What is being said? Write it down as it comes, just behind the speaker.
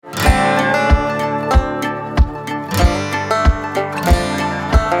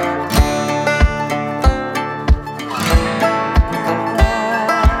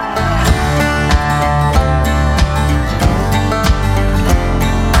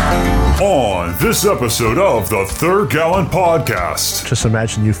on this episode of the Third Gallon Podcast. Just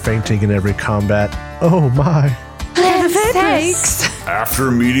imagine you fainting in every combat. Oh my. Thanks.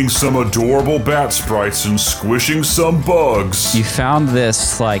 After meeting some adorable bat sprites and squishing some bugs, You found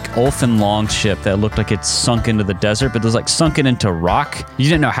this like Olfin longship that looked like it's sunk into the desert, but it was like sunken into rock. You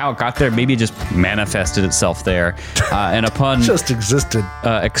didn't know how it got there. Maybe it just manifested itself there. And upon Just existed.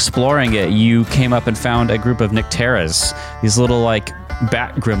 exploring it, you came up and found a group of Nycteras, these little like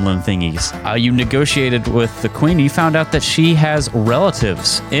bat gremlin thingies. You negotiated with the queen. You found out that she has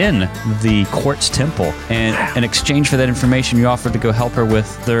relatives in the quartz temple, and in exchange for that information, you offered to go help her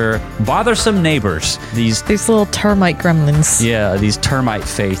with their bothersome neighbors. These little termite gremlins. Yeah, these termite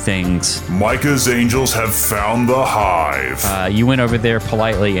fae things. Micah's angels have found the hive. You went over there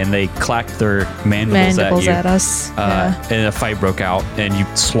politely, and they clacked their mandibles at you. At us. And a fight broke out, and you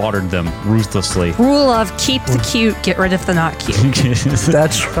slaughtered them ruthlessly. Rule of keep the cute, get rid of the not cute.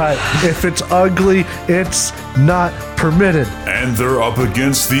 That's right. If it's ugly, it's not permitted. And they're up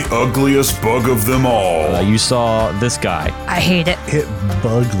against the ugliest bug of them all. You saw this guy. I hate it. It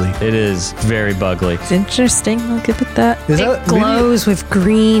bugly. It is very bugly. It's interesting. I'll give it that. Is It that glows with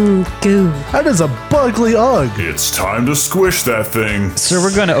green goo. That is a bugly ugg. It's time to squish that thing. So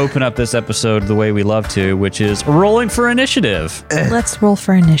we're going to open up this episode the way we love to, which is rolling for initiative. Let's roll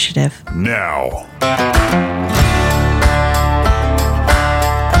for initiative. Now.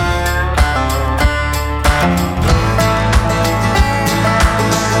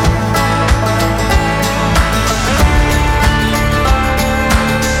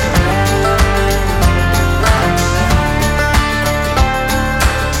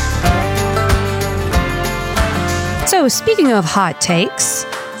 So, speaking of hot takes,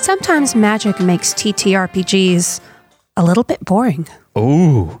 sometimes magic makes TTRPGs a little bit boring.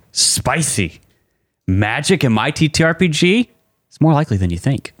 Ooh, spicy. Magic in my TTRPG? It's more likely than you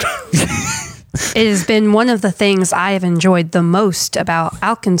think. It has been one of the things I have enjoyed the most about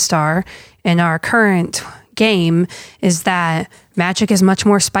Alkenstar in our current game is that magic is much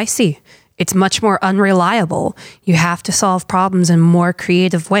more spicy. It's much more unreliable. You have to solve problems in more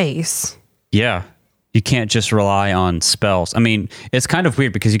creative ways. Yeah. You can't just rely on spells. I mean, it's kind of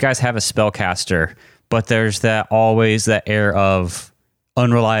weird because you guys have a spellcaster, but there's always that air of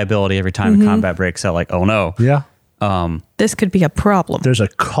unreliability every time the combat breaks out. Like, oh no. Yeah. This could be a problem. There's a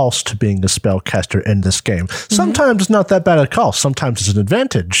cost to being a spellcaster in this game. Sometimes it's not that bad a cost. Sometimes it's an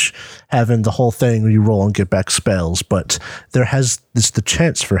advantage having the whole thing where you roll and get back spells, but it's the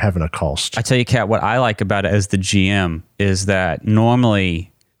chance for having a cost. I tell you, Kat, what I like about it as the GM is that normally,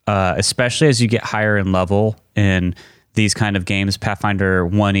 especially as you get higher in level in these kind of games, Pathfinder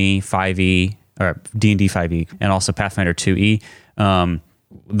 1E, 5E, or D&D 5E, and also Pathfinder 2E,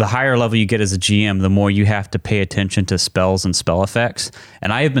 the higher level you get as a GM, the more you have to pay attention to spells and spell effects.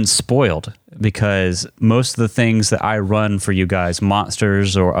 And I have been spoiled because most of the things that I run for you guys,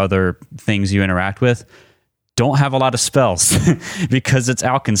 monsters or other things you interact with, don't have a lot of spells because it's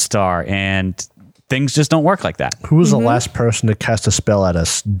Alkenstar and things just don't work like that. Who was the last person to cast a spell at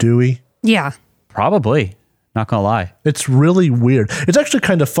us? Dewey? Yeah. Probably. Not gonna lie. It's really weird. It's actually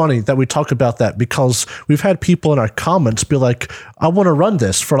kind of funny that we talk about that because we've had people in our comments be like, I want to run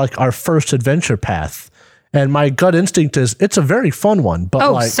this for like our first adventure path. And my gut instinct is it's a very fun one,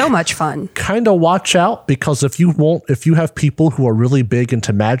 but so much fun. Kind of watch out because if you have people who are really big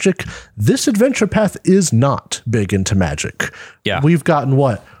into magic, this adventure path is not big into magic. Yeah. We've gotten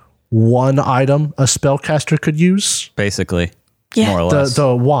one item a spellcaster could use? Basically. Yeah. More or less.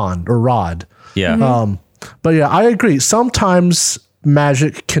 The wand or rod. Yeah. But yeah, I agree. Sometimes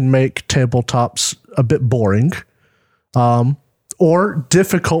magic can make tabletops a bit boring. Or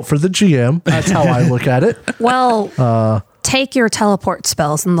difficult for the GM. That's how I look at it. Well, take your teleport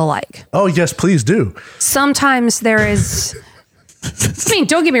spells and the like. Oh, yes, please do. Sometimes there is... I mean,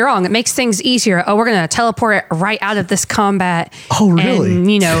 don't get me wrong. It makes things easier. Oh, we're going to teleport it right out of this combat. Oh, really?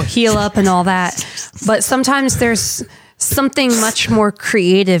 And, heal up and all that. But sometimes there's something much more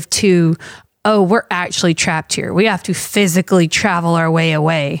creative to... Oh, we're actually trapped here. We have to physically travel our way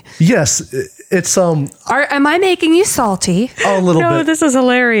away. Yes, it's Am I making you salty? a little No, bit. this is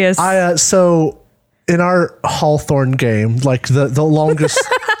hilarious. So in our Hawthorne game, like the longest,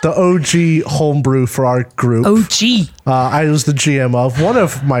 the OG homebrew for our group. OG. I was the GM of one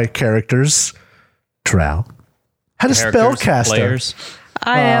of my characters, Trow, had a spellcaster. Players.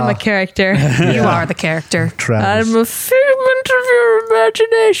 I am a character. You are the character. Trow. I'm a figment of your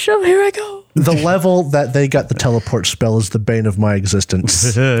imagination. Here I go. The level that they got the teleport spell is the bane of my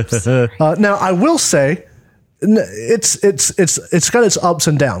existence. Now, I will say, It's got its ups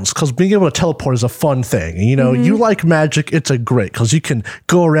and downs because being able to teleport is a fun thing. You know, you like Magic, it's a great because you can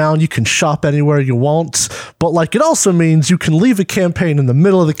go around, you can shop anywhere you want, but like it also means you can leave a campaign in the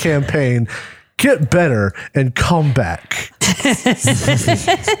middle of the campaign, get better, and come back.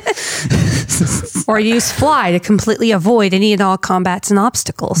 Or use fly to completely avoid any and all combats and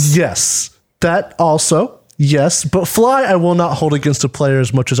obstacles. Yes, that also. Yes, but fly I will not hold against a player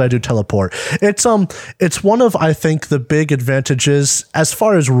as much as I do teleport. It's one of, I think, the big advantages as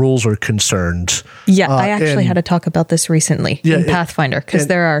far as rules are concerned. Yeah, I actually had to talk about this recently in Pathfinder because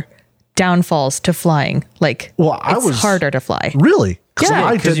there are downfalls to flying. Like, it's harder to fly. Really? Yeah,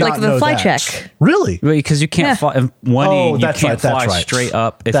 I did like not know the fly that. check. Really? Because you can't fly in 1E. You can't fly right. straight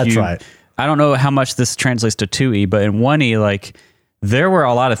up. That's right. I don't know how much this translates to 2E, but in 1E, like there were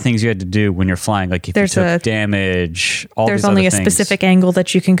a lot of things you had to do when you're flying. Like if you took damage, there's only a specific angle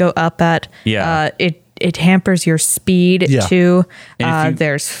that you can go up at. Yeah. It hampers your speed too. And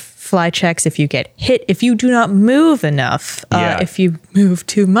there's fly checks if you get hit, if you do not move enough, if you move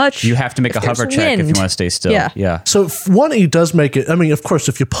too much. You have to make a hover check if you want to stay still. Yeah. So 1E does make it, I mean, of course,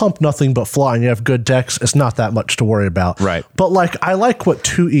 if you pump nothing but fly and you have good decks, it's not that much to worry about. Right. But like, I like what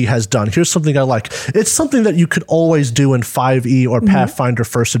 2E has done. Here's something I like. It's something that you could always do in 5E or Pathfinder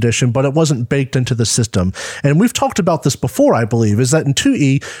First Edition, but it wasn't baked into the system. And we've talked about this before, I believe, is that in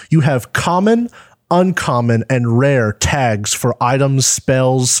 2E, you have common, uncommon, and rare tags for items,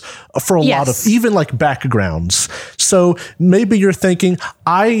 spells, for a lot of even like backgrounds. So maybe you're thinking,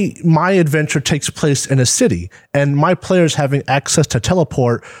 my adventure takes place in a city and my players having access to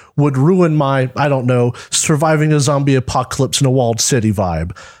teleport would ruin my, I don't know, surviving a zombie apocalypse in a walled city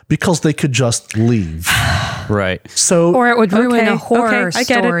vibe because they could just leave. Right. So, or it would ruin a horror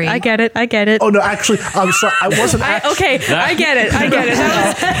story. I get it. Oh no, actually, I'm sorry. I wasn't. I get it.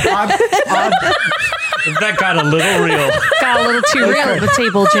 That got a little real. Got a little too real at the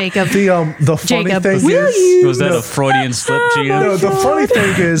table, Jacob. The funny thing is, was that a Freudian slip, GM? No, the funny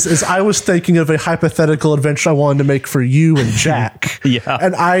thing is I was thinking of a hypothetical adventure I wanted to make for you and Jack.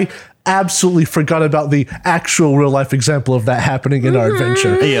 And I absolutely forgot about the actual real life example of that happening in our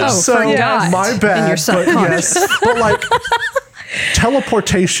adventure. Yeah. So my bad. But yes, but like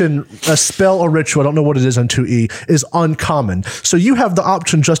teleportation, a spell or ritual, I don't know what it is on 2E, is uncommon. So you have the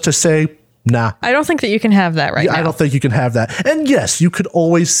option just to say, nah. I don't think that you can have that now. I don't think you can have that. And yes, you could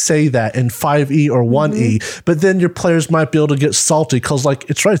always say that in 5E or 1E, but then your players might be able to get salty because like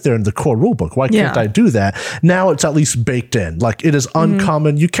it's right there in the core rulebook. Why can't I do that? Now it's at least baked in. Like it is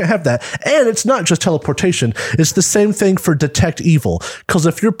uncommon. You can't have that. And it's not just teleportation. It's the same thing for detect evil. Because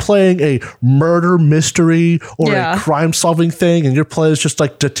if you're playing a murder mystery or a crime solving thing and your players just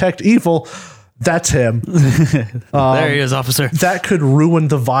like detect evil, that's him. There he is, officer. That could ruin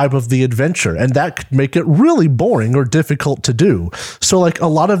the vibe of the adventure, and that could make it really boring or difficult to do. So, like a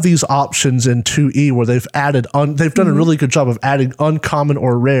lot of these options in 2E, where they've added, they've done a really good job of adding uncommon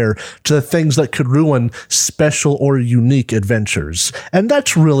or rare to the things that could ruin special or unique adventures, and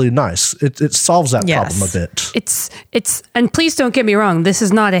that's really nice. It solves that problem a bit. It's and please don't get me wrong. This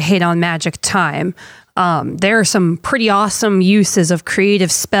is not a hate on Magic time. There are some pretty awesome uses of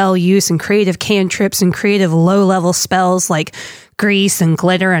creative spell use and creative cantrips and creative low-level spells like grease and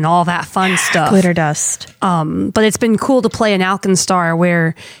glitter and all that fun stuff. Glitter dust. But it's been cool to play an Alkenstar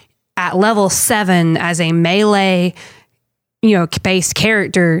where at level 7 as a melee, based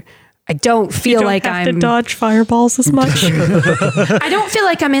character, I don't feel like I'm to dodge fireballs as much. I don't feel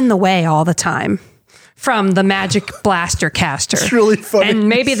like I'm in the way all the time from the magic blaster caster. It's really funny. And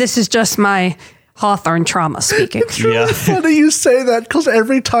maybe this is just my Hawthorne trauma speaking. It's really funny you say that because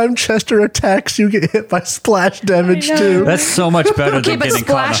every time Chester attacks, you get hit by splash damage too. That's so much better than but getting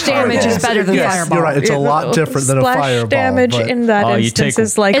splash damage is better than fireball. You're right. It's a lot different than a fireball. Splash damage in that instance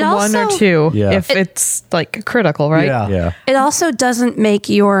is like 1 or 2 if it's like critical, right? Yeah. It also doesn't make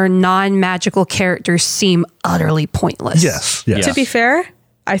your non-magical characters seem utterly pointless. Yes. To be fair,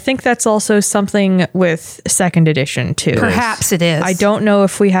 I think that's also something with 2nd edition too. Perhaps it is. I don't know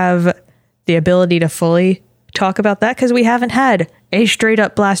if we have the ability to fully talk about that because we haven't had a straight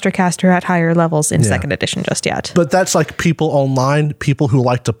up blaster caster at higher levels in 2nd edition just yet. But that's like people online, people who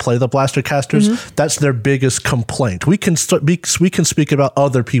like to play the blaster casters. That's their biggest complaint. We can speak about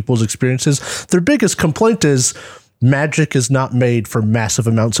other people's experiences. Their biggest complaint is Magic is not made for massive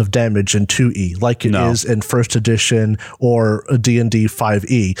amounts of damage in 2E like it is in 1st edition or D&D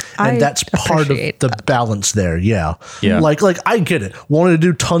 5E. And that's part of the balance there. Yeah. Like I get it. Wanting to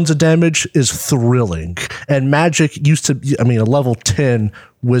do tons of damage is thrilling. And Magic used to, a level 10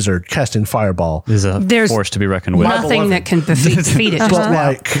 wizard casting fireball is a force to be reckoned with. Nothing that can defeat it. But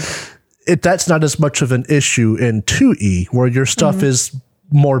like, that's not as much of an issue in 2E, where your stuff is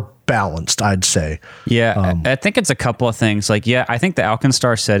more balanced, I'd say. Yeah, I think it's a couple of things. Like, yeah, I think the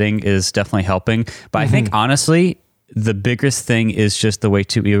Alkenstar setting is definitely helping. But I think, honestly, the biggest thing is just the way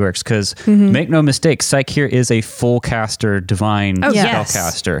 2E works. Because make no mistake, Psyche is a full caster divine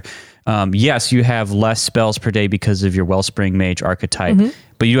spellcaster. Yes, you have less spells per day because of your Wellspring Mage archetype,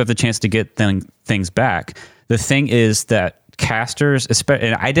 but you have the chance to get things back. The thing is that casters,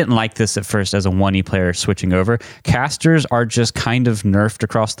 and I didn't like this at first as a 1E player switching over, casters are just kind of nerfed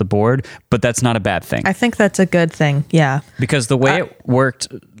across the board, but that's not a bad thing. I think that's a good thing. Yeah. Because the way it worked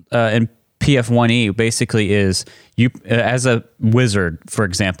in PF1E basically is you, as a wizard, for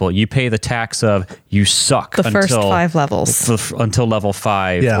example, you pay the tax of you suck the first 5 levels until level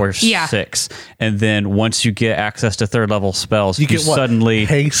 5 or 6, and then once you get access to 3rd level spells, you get suddenly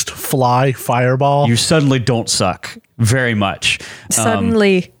haste, fly, fireball. You suddenly don't suck very much.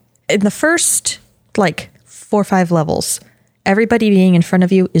 Suddenly, in the first 4 or 5 levels, everybody being in front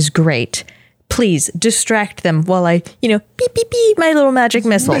of you is great. Please distract them while I, beep, beep, beep, my little magic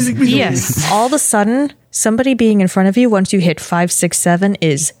missiles. Yes. All of a sudden, somebody being in front of you once you hit 5, 6, 7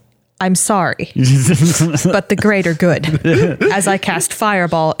 is, I'm sorry, but the greater good. As I cast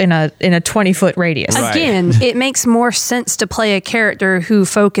fireball in a 20-foot radius. Right. Again, it makes more sense to play a character who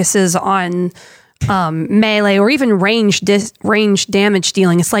focuses on melee or even range damage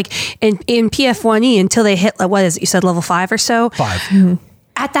dealing. It's like in PF1E until they hit, what is it? You said level 5 or so? 5.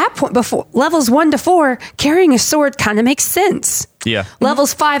 At that point, before levels 1 to 4, carrying a sword kind of makes sense. Yeah.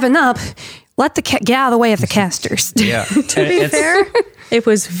 Levels 5 and up, let the get out of the way of the casters. Yeah. To be fair, it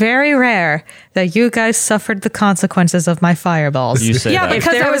was very rare that you guys suffered the consequences of my fireballs. You say that.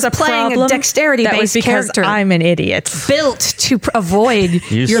 Because I was playing a dexterity-based character. I'm an idiot. Built to avoid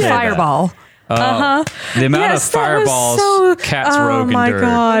your fireball. The amount of fireballs Cat's Rogue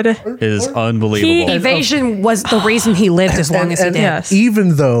endured is unbelievable. Evasion was the reason he lived as long as he did. Yes.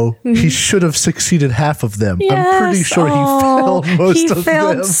 Even though he should have succeeded half of them, I'm pretty sure he failed most of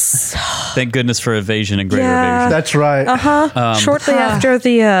them. Thank goodness for evasion and greater evasion. That's right. Shortly after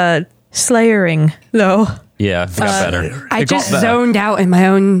the slayering, though. Yeah, it got better. I just zoned out in my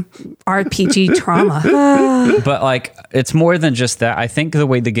own RPG trauma. But it's more than just that. I think the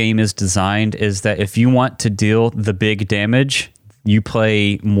way the game is designed is that if you want to deal the big damage, you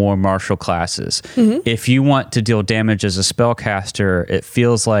play more martial classes. If you want to deal damage as a spellcaster, it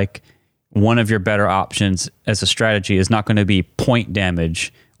feels like one of your better options as a strategy is not going to be point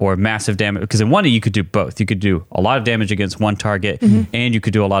damage or massive damage, because in 1E you could do both. You could do a lot of damage against one target, and you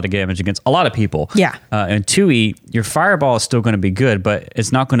could do a lot of damage against a lot of people. Yeah. In 2E, your fireball is still going to be good, but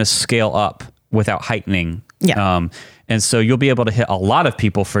it's not going to scale up without heightening. Yeah. And so you'll be able to hit a lot of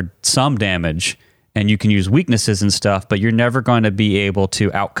people for some damage, and you can use weaknesses and stuff, but you're never going to be able to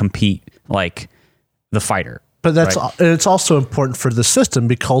outcompete the fighter. But it's also important for the system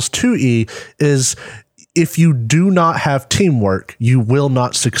because 2E is, if you do not have teamwork, you will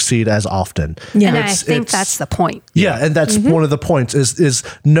not succeed as often. Yeah. And I think that's the point. Yeah, and that's one of the points is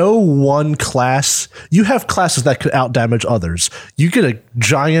no one class. You have classes that could outdamage others. You get a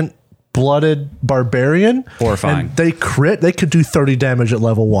giant blooded barbarian, horrifying. And they crit. They could do 30 damage at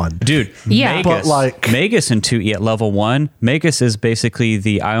level 1. Dude, yeah, Magus, but Magus in 2E at level 1, Magus is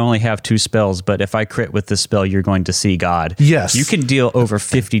basically I only have 2 spells, but if I crit with this spell, you're going to see God. Yes. You can deal over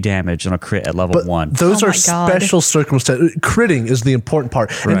 50 damage on a crit at level 1. Those are special circumstances. Critting is the important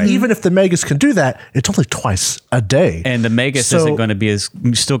part. Right. And even if the Magus can do that, it's only twice a day. And the Magus isn't going to be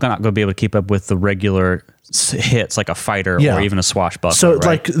still not going to be able to keep up with the regular hits like a fighter or even a swashbuckler. So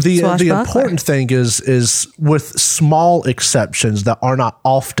the important thing is with small exceptions that are not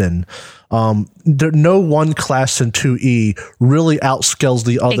often, no one class in 2E really outscales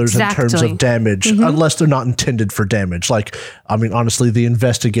the others in terms of damage unless they're not intended for damage. Honestly, the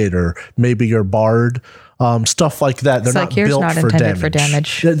investigator, maybe your bard, stuff like that. They're not built for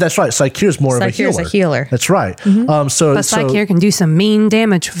damage. That's right. Psycheer's more of a healer. Psycheer's a healer. That's right. But Psycheer can do some mean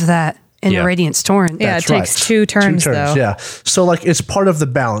damage with that. In the Radiance Torrent. Yeah, it takes 2 turns, though. Yeah. So, it's part of the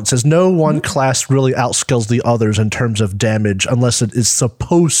balance. Is no one class really outskills the others in terms of damage unless it is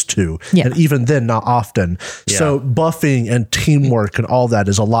supposed to. Yeah. And even then, not often. Yeah. So, buffing and teamwork and all that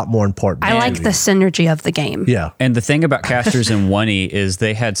is a lot more important. I like the synergy of the game. Yeah. And the thing about casters in 1E is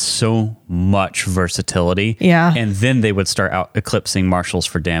they had so much versatility. Yeah. And then they would start out eclipsing martials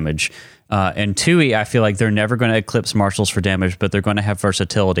for damage. In 2E, I feel like they're never going to eclipse martials for damage, but they're going to have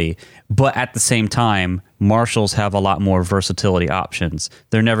versatility. But at the same time, martials have a lot more versatility options.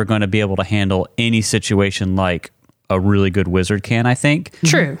 They're never going to be able to handle any situation like a really good wizard can, I think.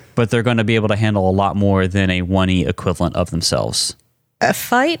 True. But they're going to be able to handle a lot more than a 1E equivalent of themselves. A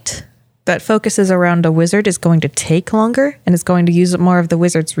fight that focuses around a wizard is going to take longer and is going to use more of the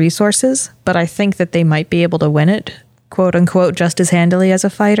wizard's resources, but I think that they might be able to win it, quote unquote, just as handily as a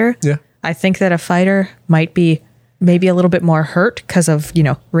fighter. Yeah. I think that a fighter might be maybe a little bit more hurt because of,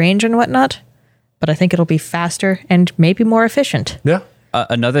 range and whatnot, but I think it'll be faster and maybe more efficient. Yeah.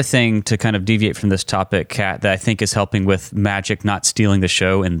 Another thing to kind of deviate from this topic, Kat, that I think is helping with Magic not stealing the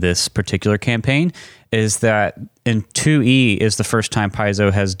show in this particular campaign is that in 2E is the first time Paizo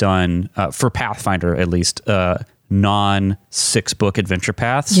has done, for Pathfinder at least, non-6-book adventure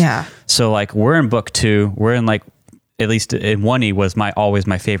paths. Yeah. So like we're in book 2, we're in like, at least in 1E was always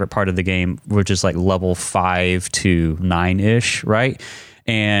my favorite part of the game, which is like level 5 to 9-ish, right?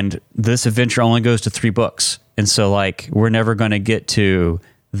 And this adventure only goes to 3 books. And so like we're never going to get to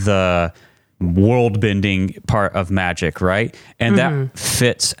the world bending part of Magic, right? And that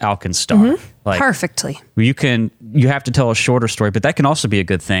fits Alkenstar. Like Perfectly. you have to tell a shorter story, but that can also be a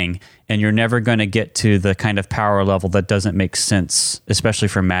good thing. And you're never going to get to the kind of power level that doesn't make sense, especially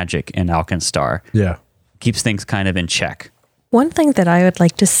for Magic in Alkenstar. Yeah. Keeps things kind of in check. One thing that I would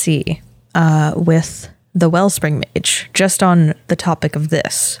like to see with the Wellspring Mage, just on the topic of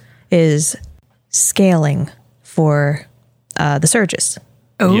this, is scaling for the surges.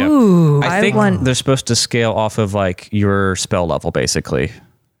 Ooh. I think they're supposed to scale off of like your spell level, basically,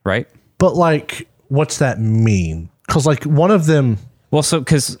 right? But like, what's that mean? Because like one of them... Well, so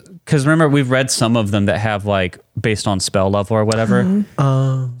because remember, we've read some of them that have like based on spell level or whatever.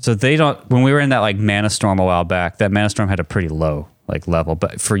 So they don't. When we were in that like Mana Storm a while back, that Mana Storm had a pretty low like level.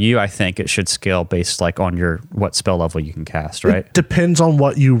 But for you, I think it should scale based like on your what spell level you can cast, right? It depends on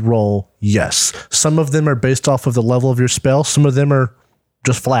what you roll. Yes, some of them are based off of the level of your spell. Some of them are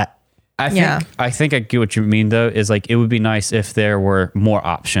just flat. I think I get what you mean though. Is like it would be nice if there were more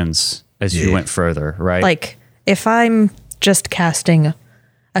options as you went further, right? Like if I'm just casting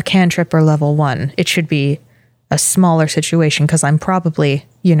a cantrip or level 1, it should be a smaller situation because I'm probably,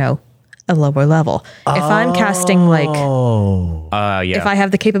 a lower level. If I'm casting like, if I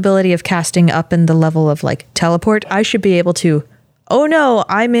have the capability of casting up in the level of like teleport, I should be able to, oh no,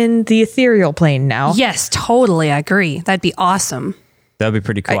 I'm in the ethereal plane now. Yes, totally. I agree. That'd be awesome. That'd be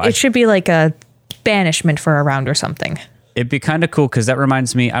pretty cool. It should be like a banishment for a round or something. It'd be kind of cool because that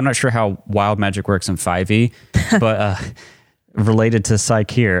reminds me, I'm not sure how wild magic works in 5e, but related to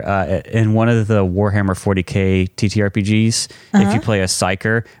Psych here, in one of the Warhammer 40k TTRPGs, if you play a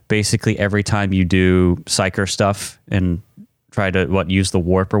Psyker, basically every time you do Psyker stuff and try to use the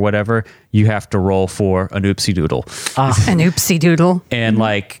warp or whatever, you have to roll for an oopsie doodle. An oopsie doodle. And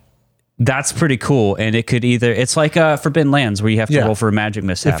like, that's pretty cool. And it could it's like Forbidden Lands where you have to roll for a magic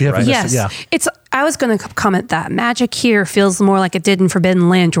mishap, If you have right? Yes. I was going to comment that Magic here feels more like it did in Forbidden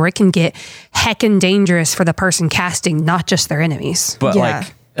Lands, where it can get heckin' dangerous for the person casting, not just their enemies. But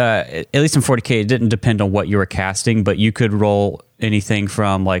like, at least in 40k, it didn't depend on what you were casting, but you could roll anything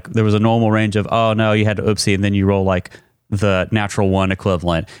from like, there was a normal range of, oh no, you had to oopsie, and then you roll like the natural 1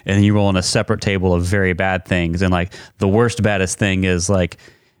 equivalent, and then you roll in a separate table of very bad things. And like the worst, baddest thing is like,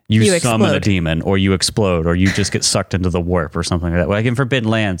 you summon a demon, or you explode, or you just get sucked into the warp or something like that. Like in Forbidden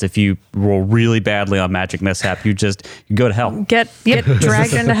Lands, if you roll really badly on magic mishap, you go to hell. Get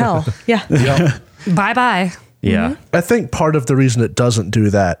dragged into hell. Yeah. Bye-bye. Yeah. I think part of the reason it doesn't do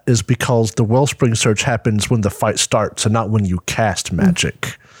that is because the Wellspring Surge happens when the fight starts and not when you cast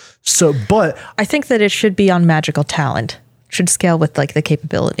magic. So, but I think that it should be on magical talent. It should scale with like the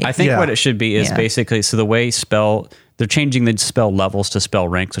capability. I think what it should be is basically, so the way they're changing the spell levels to spell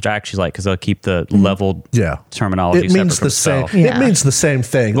ranks, which I actually like because they'll keep the level terminology it means separate from the same. spell. It means the same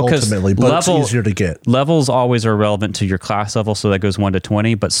thing ultimately, but it's easier to get. Levels always are relevant to your class level, so that goes 1 to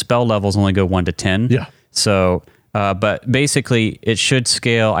 20, but spell levels only go 1 to 10. Yeah. So, but basically, it should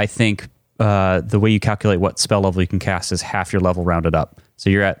scale. I think the way you calculate what spell level you can cast is half your level rounded up. So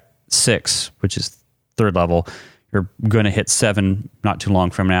you're at 6, which is 3rd level. You're going to hit 7 not too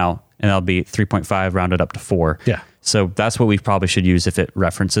long from now, and that'll be 3.5 rounded up to 4. Yeah. So that's what we probably should use if it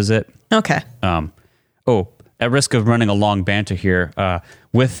references it. Okay. At risk of running a long banter here,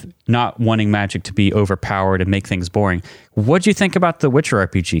 with not wanting magic to be overpowered and make things boring, what do you think about the Witcher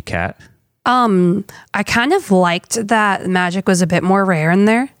RPG, Kat? I kind of liked that magic was a bit more rare in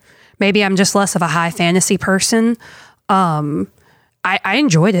there. Maybe I'm just less of a high fantasy person. I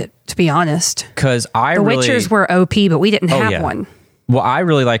enjoyed it, to be honest. Because the Witchers were OP, but we didn't have one. What I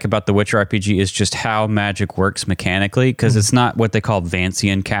really like about the Witcher RPG is just how magic works mechanically, because it's not what they call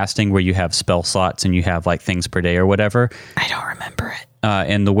Vancian casting, where you have spell slots and you have like things per day or whatever. I don't remember it.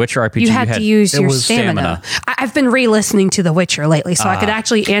 In the Witcher RPG, You had to use your was stamina. I've been re-listening to The Witcher lately, so I could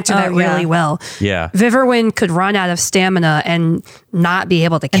actually answer that really well. Yeah. Viverwin could run out of stamina and not be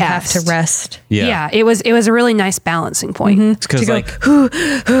able to And cast. have to rest. Yeah, it was a really nice balancing point. It's because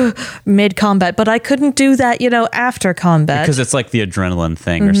Mid combat, but I couldn't do that, after combat. because it's like the adrenaline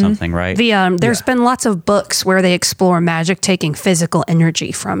thing or something, right? There's been lots of books where they explore magic taking physical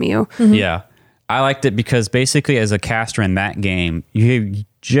energy from you. Yeah. I liked it because basically as a caster in that game, you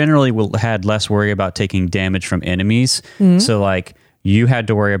generally had less worry about taking damage from enemies. So like you had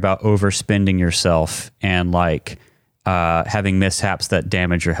to worry about overspending yourself and like having mishaps that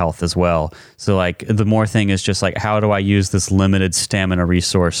damage your health as well. So like the more thing is just like, how do I use this limited stamina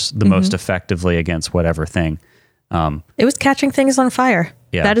resource the most effectively against whatever thing? It was catching things on fire.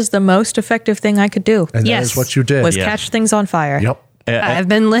 Yeah. That is the most effective thing I could do. And that Yes. is what you did. Was catch things on fire. Yep. I've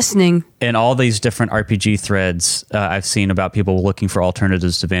been listening. In all these different RPG threads I've seen about people looking for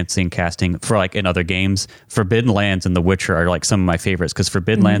alternatives to advancing casting for like in other games, Forbidden Lands and The Witcher are like some of my favorites because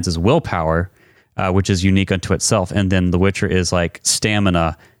Forbidden Lands is willpower, which is unique unto itself. And then The Witcher is like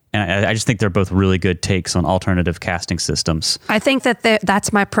stamina. And I just think they're both really good takes on alternative casting systems. I think that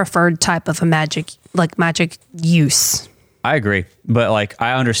that's my preferred type of a magic use. I agree. But like,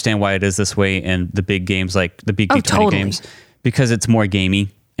 I understand why it is this way in the big games, like the big D20 totally. games, because it's more gamey.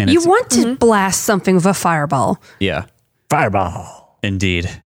 And You it's, want to blast something with a fireball. yeah, Fireball. indeed.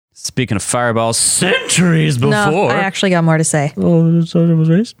 Speaking of fireballs, centuries before. No, I actually got more to say. Oh, so it was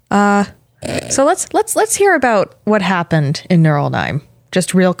raised? So let's hear about what happened in Neuronheim,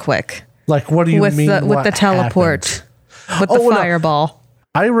 just real quick. Like, what do you with mean? the what teleport, happened? with the fireball.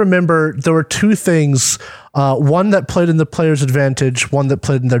 I remember there were two things, one that played in the player's advantage, one that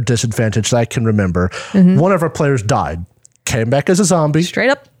played in their disadvantage that I can remember. One of our players died, came back as a zombie. Straight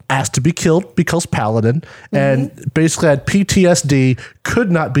up. Asked to be killed because Paladin, and basically had PTSD, could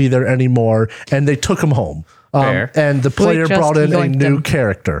not be there anymore, and they took him home. Fair. And the player just brought in a yoinked new him.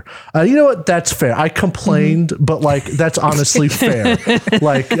 character. You know what? That's fair. I complained, but like that's honestly fair.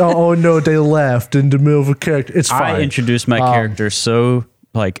 Like, oh no, they left in the middle of a character. It's fine. I introduced my character so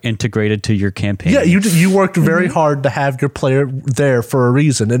like integrated to your campaign. Yeah, you worked very hard to have your player there for a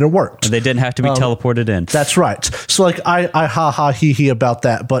reason, and it worked. They didn't have to be teleported in. That's right. So like I ha ha he he about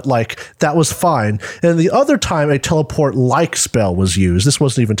that, but like that was fine. And the other time a teleport like spell was used, this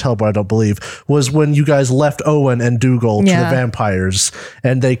wasn't even teleport, I don't believe, was when you guys left Owen and Dougal to the vampires,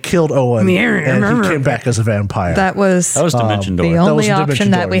 and they killed Owen, and he came back as a vampire. That was Dimension Door. the That was only a Dimension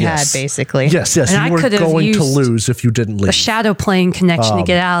option that Door, we yes. had, basically. Yes, And I you were could have going to used lose if you didn't leave. The shadow plane connection to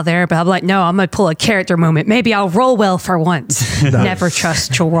get out of there, but I'm like, no, I'm gonna pull a character moment. Maybe I'll roll well for once. Never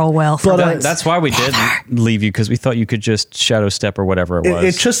trust you'll roll well for once. That's why we did leave you, because we thought you could just shadow step or whatever it was.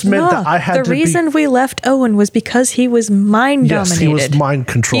 It just meant that I had the to reason we left Owen was because he was mind Yes, he dominated. was mind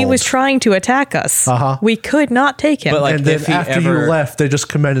controlled. He was trying to attack us. We could not take him. But, like, and then if he after ever- you left, they just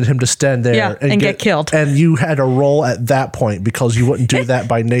commanded him to stand there Yeah, and get killed. And you had a roll at that point because you wouldn't do that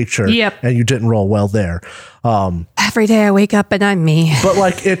by nature. Yep. And you didn't roll well there. Every day I wake up and I'm me. But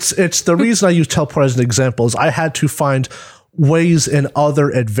like it's the reason I use teleport as an example is I had to find ways in other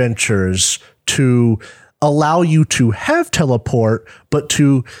adventures to allow you to have teleport, but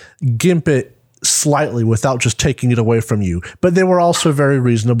to gimp it slightly without just taking it away from you. But they were also very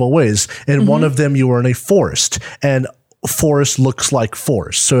reasonable ways. In one of them, you were in a forest, and forest looks like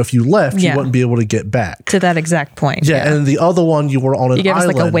forest. So if you left, you Yeah. wouldn't be able to get back. to that exact point. Yeah, and the other one you were on an You gave us,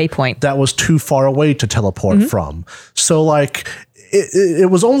 island like, a waypoint. that was too far away to teleport from. So like it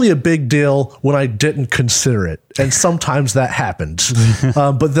was only a big deal when I didn't consider it, and sometimes that happened.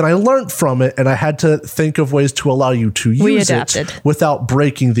 But then I learned from it, and I had to think of ways to allow you to use it adapted. without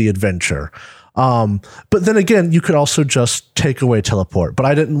breaking the adventure. But then again, you could also just take away teleport. But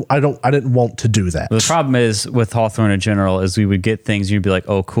I didn't want to do that. The problem is with Hawthorne in general is we would get things and you'd be like,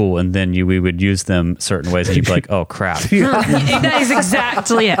 oh, cool. And then we would use them certain ways and you'd be like, oh, crap. That is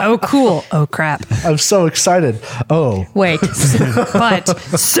exactly it. Oh, cool. Oh, crap. I'm so excited. Oh, Wait. But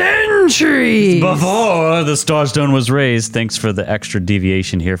centuries. Before the Starstone was raised, thanks for the extra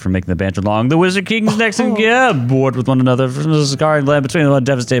deviation here for making the banter long. The Wizard Kings next in gear, bored with one another from the scarring land between the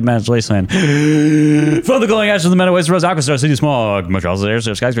devastated managed wasteland. From the glowing ashes of the Meadoways rose Alkenstar, city smog, much also air,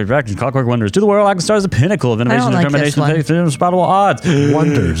 skyscraper actions, clockwork wonders. To the world, Alkenstar is the pinnacle of innovation, I don't like this determination, faith, and unspotable odds.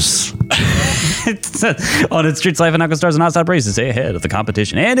 wonders. On its streets, life in Alkenstar is a non-stop race to stay ahead of the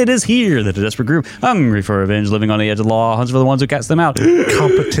competition. And it is here that a desperate group, hungry for revenge, living on the edge of the law, hunts for the ones who cast them out.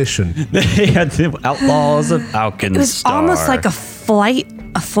 Competition. They had the Outlaws of Alkenstar. It was almost like a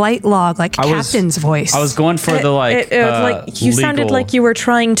flight log, like captain's voice. I was going for the It was like you sounded legal- like you were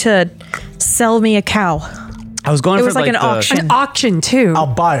trying to sell me a cow. I was going It for was like an auction. An auction too. I'll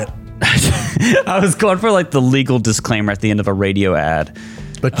buy it. I was going for like the legal disclaimer at the end of a radio ad.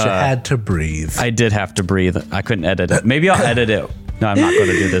 But you had to breathe. I did have to breathe. I couldn't edit it. Maybe I'll edit it. No, I'm not going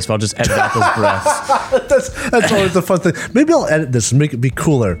to do this. I'll just edit out those breaths. That's always the fun thing. Maybe I'll edit this and make it be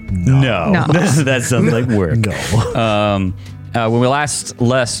cooler. No. That sounds like work. No. When we last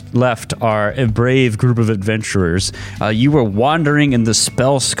left our brave group of adventurers, you were wandering in the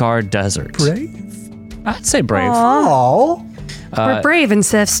spell-scarred desert. Brave? I'd say brave. Oh. We're brave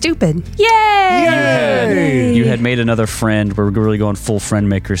instead of stupid. Yay! You had made another friend. We're really going full friend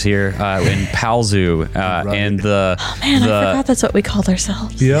makers here in Palzu, and the Man, I forgot that's what we called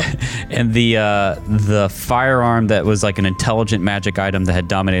ourselves. Yep. and the firearm that was like an intelligent magic item that had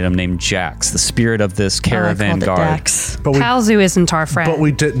dominated him, named Jax, the spirit of this caravan I called it guard. Dax. But we, Palzu isn't our friend. but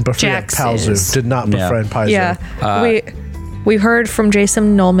we didn't befriend Jax Palzu. is. Did not befriend Paizo. Yeah, we heard from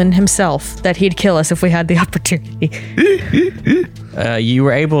Jason Nolman himself that he'd kill us if we had the opportunity. You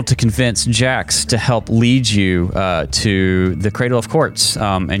were able to convince Jax to help lead you to the Cradle of Courts,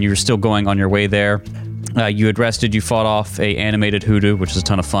 and you were still going on your way there. You fought off a animated hoodoo, which is a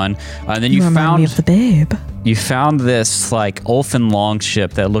ton of fun. And then you Remind me of the babe. You found this like Ulfin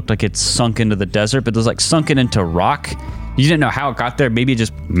longship that looked like it's sunk into the desert, but it was like sunken into rock. You didn't know how it got there. Maybe it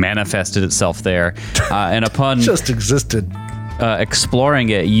just manifested itself there. And upon Just existed. exploring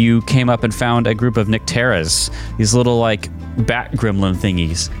it, you came up and found a group of Nycteras, these little like bat gremlin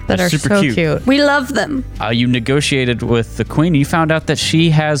thingies That are super so cute. we love them. You negotiated with the queen. You found out that she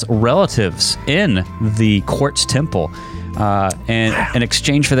has relatives in the quartz temple, and in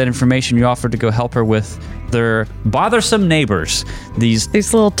exchange for that information, you offered to go help her with their bothersome neighbors, these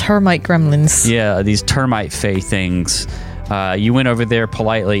Little termite gremlins. these termite fae things. You went over there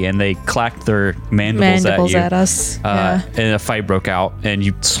politely, and they clacked their mandibles at us. and a fight broke out, and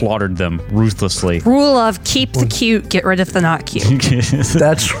you slaughtered them ruthlessly. Rule of keep the cute, get rid of the not cute.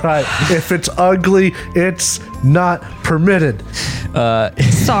 That's right. If it's ugly, it's not permitted.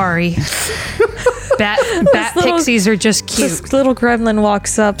 Sorry. Bat little- pixies are just cute. This little gremlin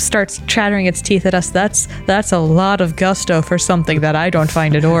walks up, starts chattering its teeth at us. That's a lot of gusto for something that I don't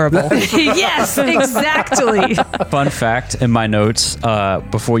find adorable. Yes, exactly. Fun fact in my notes,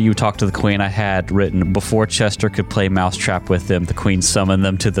 before you talked to the queen, I had written, before Chester could play Mousetrap with them, the queen summoned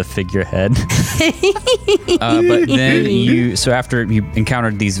them to the figurehead. But then so after you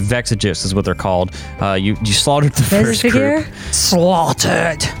encountered these Vexagists, is what they're called, you slaughtered the first group.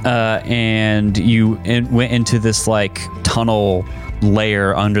 Slaughtered. And you went into this like tunnel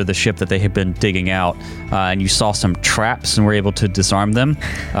layer under the ship that they had been digging out, and you saw some traps and were able to disarm them.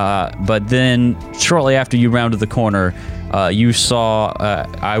 But then shortly after you rounded the corner, you saw,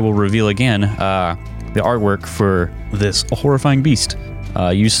 I will reveal again, the artwork for this horrifying beast.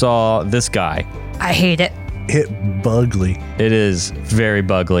 You saw this guy. I hate it. It bugly. It is very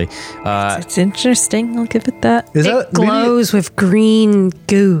bugly. It's interesting. I'll give it that. Is It that glows with green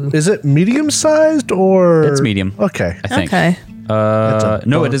goo. Is it medium sized or? It's medium. Okay. I think. Okay. a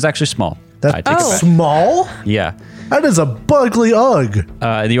No, bug. it is actually small. That's I take it back. small. Yeah. That is a bugly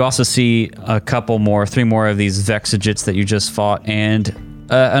ugg. You also see three more of these Vexagists that you just fought, and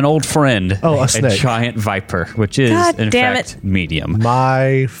an old friend. Oh, a snake. giant viper, which is, God in damn fact, medium.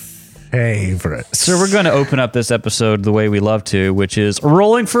 My favorite. So we're going to open up this episode the way we love to, which is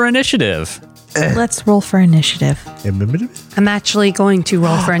rolling for initiative. Let's roll for initiative. I'm actually going to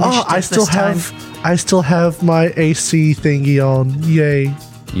roll for initiative I still this time. I still have my AC thingy on. Yay.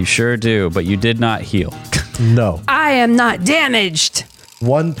 You sure do, but you did not heal. No. I am not damaged.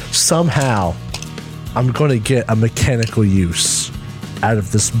 Somehow, I'm going to get a mechanical use out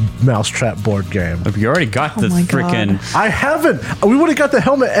of this Mousetrap board game. You already got the my God. freaking... I haven't. We would have got the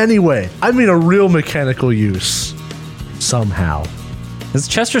helmet anyway. I mean, a real mechanical use. Somehow. Is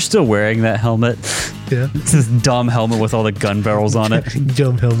Chester still wearing that helmet? Yeah. It's this dumb helmet with all the gun barrels on it.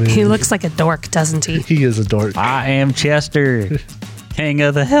 Dumb helmet. He looks like a dork, doesn't he? He is a dork. I am Chester, king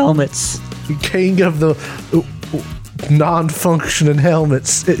of the helmets. King of the non-functioning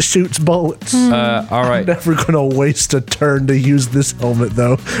helmets. It shoots bullets. All right. I'm never gonna waste a turn to use this helmet,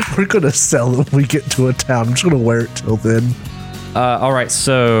 though. We're gonna sell it when we get to a town. I'm just gonna wear it till then. All right,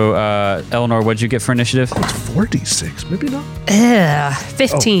 so Eleanor, what'd you get for initiative? It's 46, maybe not.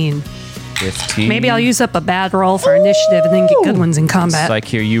 15. 15. Maybe I'll use up a bad roll for initiative and then get good ones in combat. Like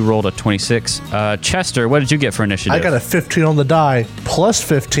here, you rolled a 26. Chester, what did you get for initiative? I got a 15 on the die, plus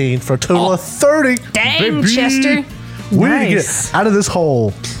 15 for a total of 30. Dang, Baby. Chester. We need to Nice. get out of this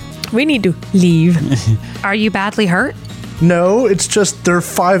hole. We need to leave. Are you badly hurt? No, it's just there are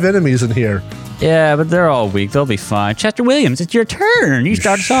 5 enemies in here. Yeah, but they're all weak. They'll be fine. Chester Williams, it's your turn. You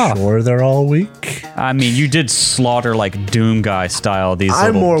start us off. Sure, they're all weak. I mean, you did slaughter like Doom Guy style these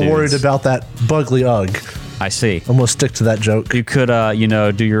I'm little more dudes. worried about that Bugly Ugg. I see. I'm going to stick to that joke. You could,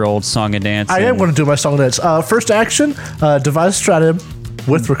 do your old song and dance. I am going to do my song and dance. First action, devise strategy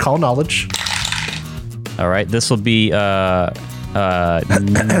with recall knowledge. All right, this will be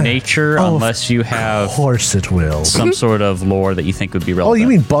nature, unless you have Of course it will. some sort of lore that you think would be Oh, relevant. you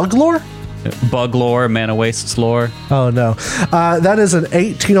mean bug lore? Bug lore, Mana Wastes lore? Oh, no. That is an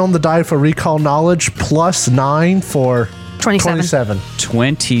 18 on the die for recall knowledge plus 9 for 27.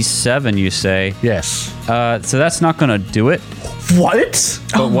 27, you say? Yes. So that's not going to do it. What?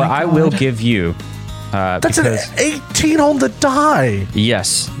 But what I will give you... That's because, an 18 on the die.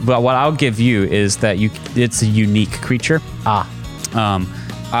 Yes, but what I'll give you is that it's a unique creature.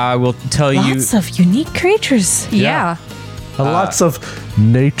 I will tell you... Lots of unique creatures. Yeah. Lots of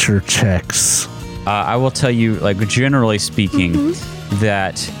nature checks. I will tell you, like, generally speaking,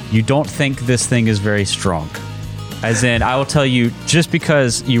 that you don't think this thing is very strong. As in, I will tell you, just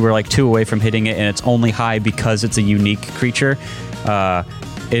because you were like 2 away from hitting it and it's only high because it's a unique creature,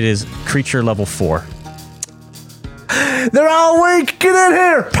 it is creature level 4. They're all weak. Get in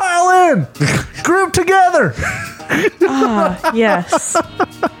here. Pile in. Group together. Yes.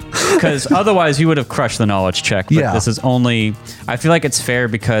 Because otherwise you would have crushed the knowledge check. But Yeah. this is only... I feel like it's fair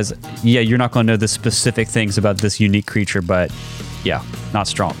because, yeah, you're not going to know the specific things about this unique creature, but yeah, not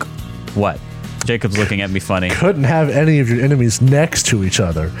strong. What? Jacob's looking at me funny. Couldn't have any of your enemies next to each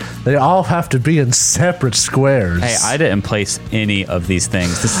other. They all have to be in separate squares. Hey, I didn't place any of these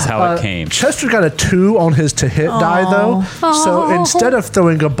things. This is how it came. Chester got a 2 on his to hit die though. So instead of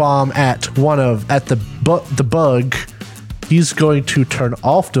throwing a bomb at the bug, he's going to turn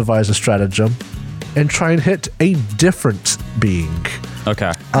off devise a stratagem and try and hit a different being.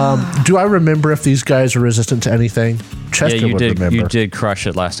 Okay. Do I remember if these guys are resistant to anything? Chester Yeah, you would did. remember. You did crush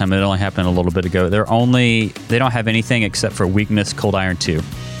it last time. It only happened a little bit ago. They don't have anything except for weakness, cold iron 2.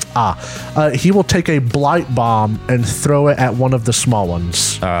 He will take a blight bomb and throw it at one of the small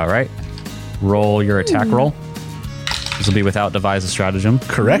ones. All right. Roll your attack roll. This will be without devise a stratagem.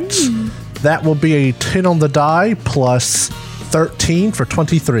 Correct. That will be a 10 on the die plus 13 for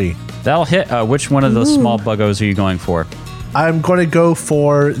 23. That'll hit. Which one of those small buggos are you going for? I'm going to go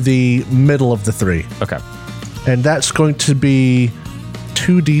for the middle of the 3. Okay. And that's going to be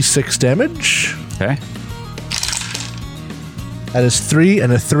 2d6 damage. Okay. That is 3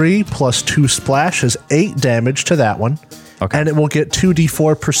 and a 3 plus 2 splash is 8 damage to that one. Okay. And it will get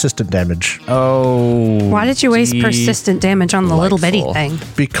 2d4 persistent damage. Oh. Why did you waste persistent damage on the little bitty Delightful.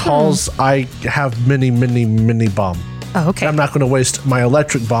 thing? Because I have mini bomb. Oh, okay. I'm not going to waste my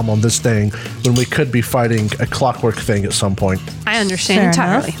electric bomb on this thing when we could be fighting a clockwork thing at some point. I understand Fair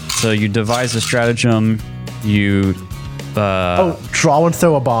entirely. So you devise a stratagem. You. Draw and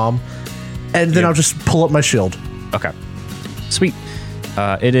throw a bomb. And then I'll just pull up my shield. Okay. Sweet.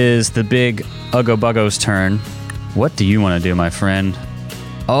 It is the big Uggo Buggo's turn. What do you want to do, my friend?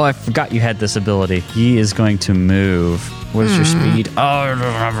 Oh, I forgot you had this ability. He is going to move. What is your speed? Oh, I don't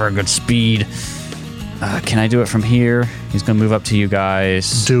have very good speed. Can I do it from here? He's going to move up to you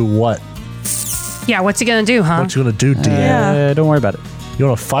guys. Do what? Yeah, what's he gonna do, huh? What you going to do, DM? Yeah. Don't worry about it. You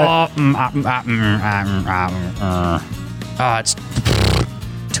want to fight? It's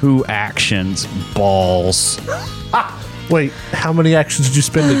 2 actions. Balls. Wait, how many actions did you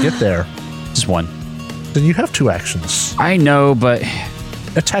spend to get there? Just 1. Then you have 2 actions. I know, but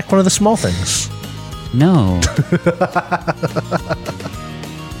Attack one of the small things. no.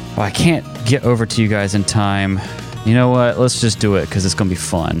 Well, I can't get over to you guys in time. You know what? Let's just do it because it's going to be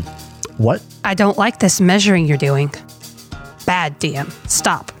fun. What? I don't like this measuring you're doing. Bad, DM.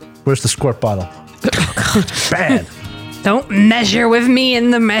 Stop. Where's the squirt bottle? Bad. Don't measure with me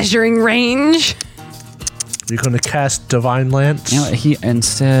in the measuring range. You're going to cast Divine Lance? You know what? He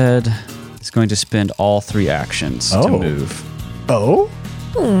instead is going to spend all 3 actions to Oh. move. Oh?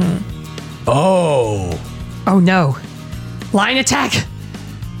 Oh. Oh no. Line attack.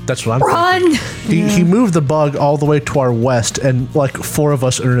 That's what I'm Run. thinking. He moved the bug all the way to our west, and like 4 of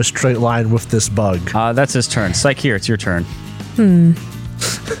us are in a straight line with this bug. That's his turn. Psych here, it's your turn.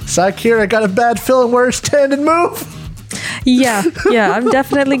 Psych here, I got a bad feeling. Where's 10 and move? Yeah, I'm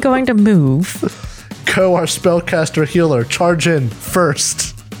definitely going to move. Ko, our spellcaster healer, charge in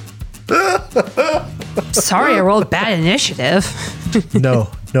first. Sorry, I rolled bad initiative. No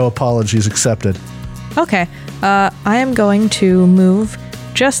apologies accepted. Okay, I am going to move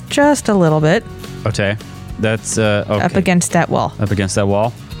just a little bit Okay. That's okay. up against that wall. Up against that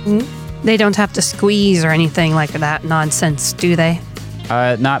wall. They don't have to squeeze or anything like that nonsense, do they?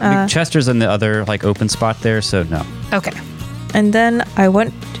 Chester's in the other like open spot there, so no. Okay. And then I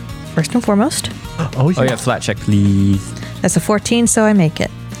went first and foremost. Oh, Oh yeah, flat check, please. That's a 14, so I make it.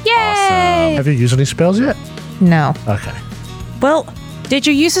 Yay! Have you used any spells yet? No. Okay. Well, Did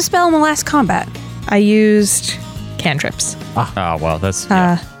you use a spell in the last combat? I used cantrips. Oh well, that's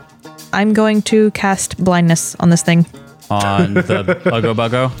yeah. I'm going to cast blindness on this thing. On the Uggo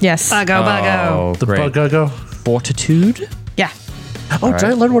Buggo. Yes. Buggo. Oh, The great. Bug-Uggo? Fortitude. Yeah. Oh, did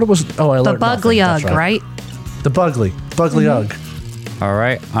I learn what it was? Oh, I The learned nothing. Bugly That's Ugg, right? The Bugly Ugg. All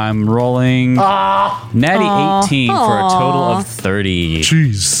right, I'm rolling natty 18 for a total of 30.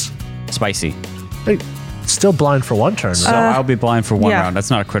 Jeez. Spicy. Hey, still blind for one turn, So right? I'll be blind for one yeah. round. That's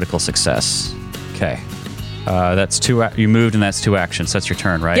not a critical success. Okay. That's two. You moved, and that's 2 actions. That's your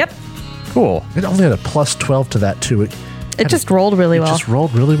turn, right? Yep. Cool. It only had a plus 12 to that, too. It just rolled really well. Just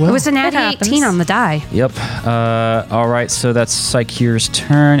rolled really well. It was a natty happens. 18 on the die. Yep. All right. So that's Psycheer's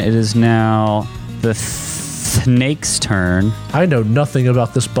turn. It is now the snake's turn. I know nothing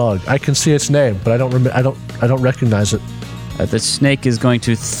about this bug. I can see its name, but I don't recognize it. The snake is going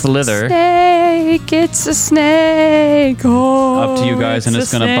to slither Snake, it's a snake. Oh, up to you guys, and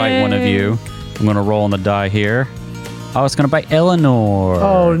it's going to bite one of you. I'm going to roll on the die here. Oh, it's going to bite Eleanor.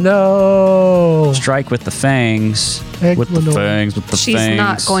 Oh, no. Strike with the fangs. With the Eleanor. fangs. With the She's fangs.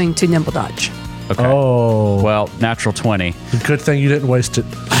 not going to nimble dodge. Okay. Oh. Well, natural 20 Good thing you didn't waste it.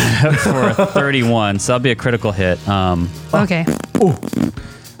 for a 31, so that'll be a critical hit. Okay.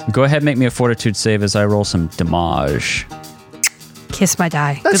 Go ahead and make me a fortitude save as I roll some damage. Kiss my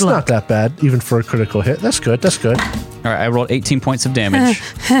die. That's Good luck. not that bad, even for a critical hit. That's good. All All right, I rolled 18 points of damage.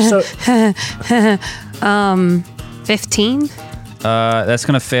 So, 15? That's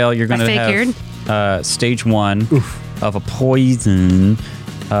going to fail. You're going to figured. have stage 1 of a poison.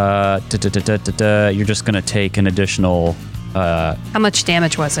 You're just going to take an additional How much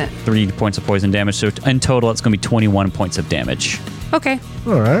damage was it? 3 points of poison damage. So in total, it's going to be 21 points of damage, Okay.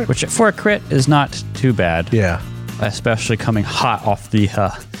 all right. which for a crit is not too bad. Yeah. Especially coming hot off the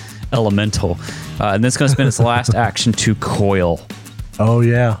elemental. And then it's going to spend its last action to coil. Oh,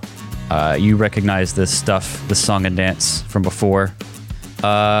 yeah. You recognize this stuff, the song and dance from before.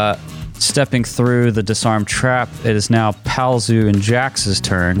 Stepping through the disarm trap, it is now Palzu and Jax's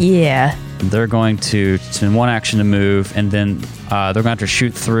turn. Yeah. They're going to in one action to move, and then they're going to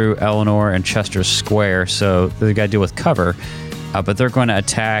shoot through Eleanor and Chester's square, so they got to deal with cover. But they're going to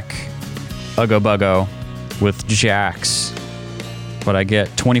attack Uggo Buggo with Jax. But I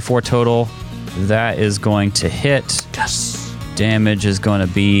get 24 total. That is going to hit. Yes. Damage is going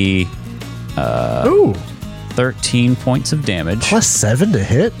to be Ooh. 13 points of damage. Plus 7 to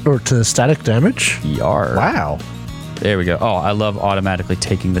hit or to static damage? Yar. Wow. There we go. Oh, I love automatically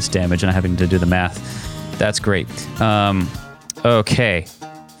taking this damage and having to do the math. That's great. Okay.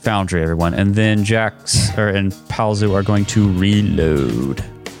 Foundry, everyone. And then Jax and Palzu are going to reload.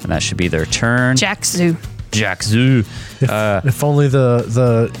 And that should be their turn. Jaxu. Jaxu. If only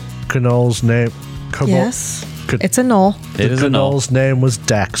the Gnoll's name. Yes. Could, It's a null. It is a null. Gnoll's name was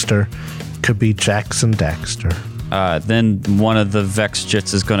Daxter. Could be Jackson Daxter. Then one of the Vex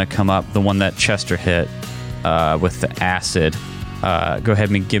Jits is going to come up, the one that Chester hit with the acid. Go ahead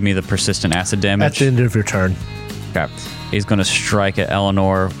and give me the persistent acid At damage. the end of your turn. Okay. He's going to strike at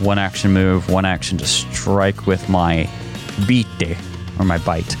Eleanor. One action move, one action to strike with my bite, or my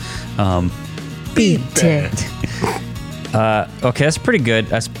bite. Beat it. Okay, that's pretty good.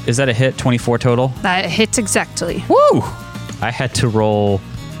 Is that a hit? 24 total? That hits exactly. Woo! I had to roll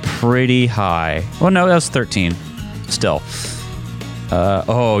pretty high. Well, no, that was 13. Still.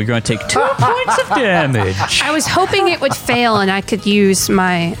 You're going to take 2 points of damage. I was hoping it would fail and I could use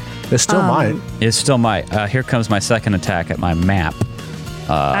my... It still might. It still might. Here comes my second attack at my map.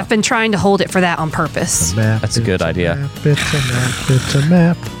 I've been trying to hold it for that on purpose. Map, That's a good idea. It's a map. It's a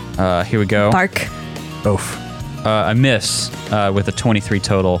map. Here we go. Bark. Oof. I miss with a 23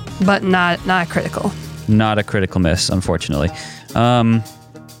 total. But not a critical. Not a critical miss, unfortunately.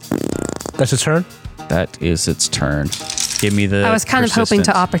 That's its turn? That is its turn. Give me the I was kind of hoping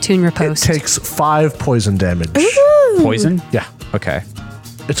to persistent opportune It riposte. takes 5 poison damage. poison. Yeah. Okay.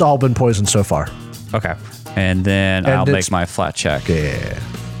 It's all been poisoned so far. Okay. And then And I'll make it's- my flat check. Yeah.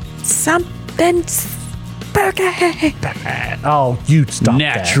 Something spooky. Oh, you stop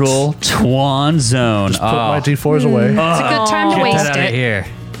Natural that. Twan zone. Put my D4s away. It's a good time to Get waste that out of it. here.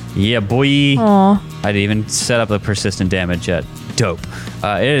 Yeah, boy. Aw. I didn't even set up the persistent damage yet. Dope.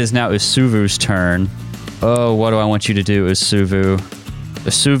 It is now Usuvu's turn. Oh, what do I want you to do, Usuvu?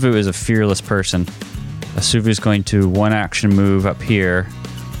 Usuvu is a fearless person. Usuvu's going to one action move up here.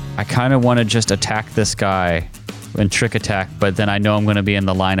 I kind of want to just attack this guy and trick attack, but then I know I'm going to be in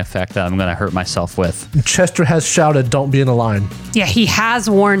the line effect that I'm going to hurt myself with. Chester has shouted, "Don't be in a line." Yeah, he has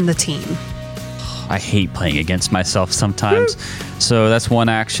warned the team. I hate playing against myself sometimes. So that's one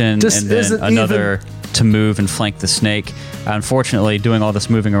action, This and then isn't another to move and flank the snake. Unfortunately, doing all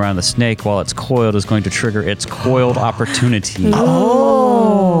this moving around the snake while it's coiled is going to trigger its coiled opportunity.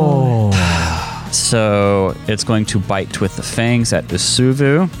 Oh. So it's going to bite with the fangs at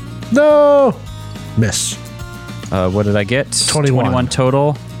Usuvu. No. Miss. What did I get? 21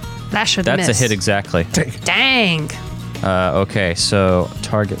 total. That should That's miss. a hit exactly. Dang. Okay, so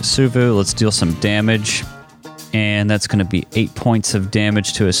target Usuvu. Let's deal some damage. And that's going to be 8 points of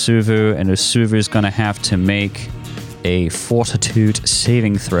damage to Usuvu. And Usuvu is going to have to make a fortitude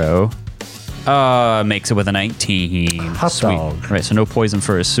saving throw. Makes it with a 19. Hot Sweet. dog. Right, so no poison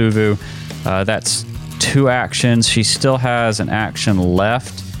for Usuvu. That's 2 actions. She still has an action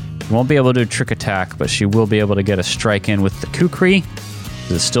left. Won't be able to do trick attack, but she will be able to get a strike in with the Kukri.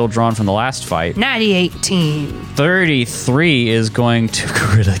 It's still drawn from the last fight. Natty 18. 33 is going to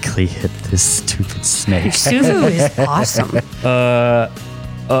critically hit this stupid snake. Suvu is awesome.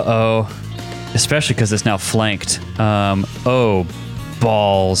 Uh-oh. Especially because it's now flanked. Oh,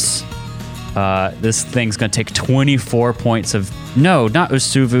 balls. This thing's going to take 24 points of... No, not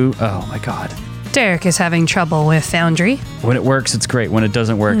Usuvu. Oh, my God. Derek is having trouble with Foundry. When it works, it's great. When it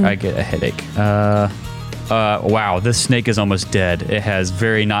doesn't work, I get a headache. Wow, this snake is almost dead. It has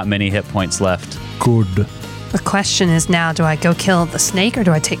very not many hit points left. Good. The question is now, do I go kill the snake or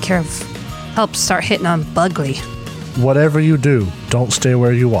do I take care of... help start hitting on Bugly? Whatever you do, don't stay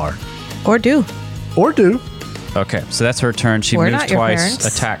where you are. Or do. Or do. Okay, so that's her turn. She We're moves not your twice, parents.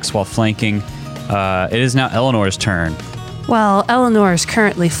 attacks while flanking. It is now Eleanor's turn. Well, Eleanor is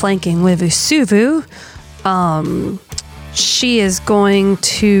currently flanking with Usuvu. She is going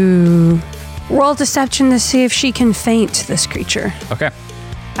to roll deception to see if she can feint this creature. Okay.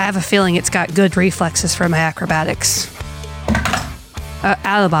 I have a feeling it's got good reflexes for my acrobatics. Out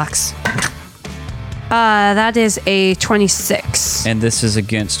of the box. That is a 26. And this is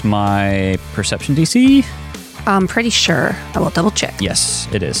against my perception DC? I'm pretty sure. I will double check. Yes,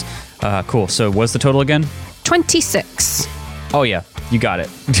 it is. Cool. So what's the total again? 26. Oh, yeah. You got it.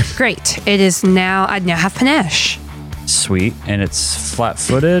 Great. It is now... I now have Panache. Sweet. And it's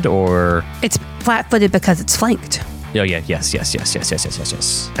flat-footed or... It's flat-footed because it's flanked. Oh, yeah. Yes. Go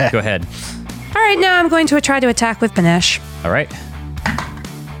ahead. All right, now I'm going to try to attack with Panache. All right.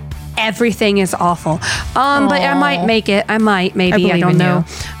 Everything is awful. But I might make it. I might, maybe. I believe don't in know.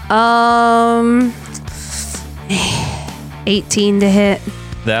 18 to hit.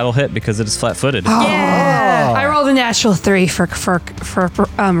 That'll hit because it is flat-footed. Yeah. I rolled a natural 3 for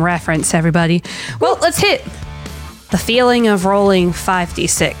reference, everybody. Well, let's hit. The feeling of rolling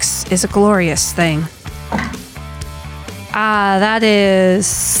 5d6 is a glorious thing. That is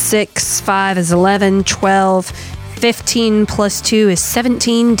 6, 5 is 11, 12, 15 plus 2 is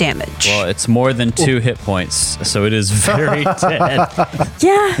 17 damage. Well, it's more than 2 hit points, so it is very dead.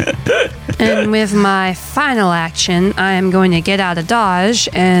 Yeah. And with my final action, I am going to get out of dodge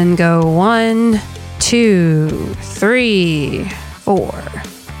and go 1, 2, 3, 4.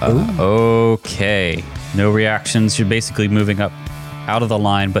 Okay. No reactions. You're basically moving up out of the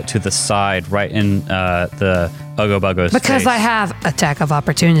line, but to the side, right in the Uggo Buggo's Because face. I have attack of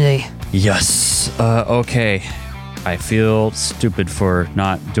opportunity. Yes. Okay. I feel stupid for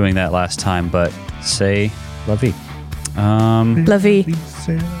not doing that last time, but say la vie. Lovey.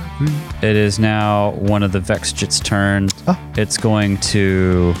 It is now one of the Vexjit's turn. It's going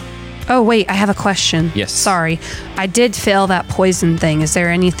to... Oh, wait, I have a question. Yes. Sorry. I did fail that poison thing. Is there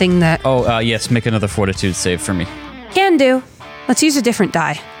anything that... Oh, yes. Make another fortitude save for me. Can do. Let's use a different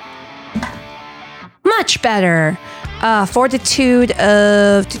die. Much better. Fortitude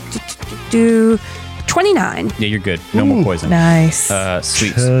of 29. Yeah, you're good. No more poison. Nice.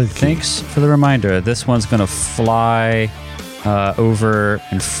 Sweet. Chuggy. Thanks for the reminder. This one's going to fly over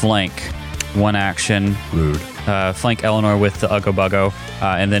and flank. One action. Rude. Flank Eleanor with the Uggo Buggo.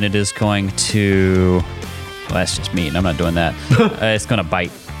 And then it is going to... Well, that's just mean. I'm not doing that. It's going to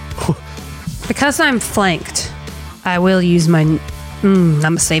bite. Because I'm flanked, I will use my... I'm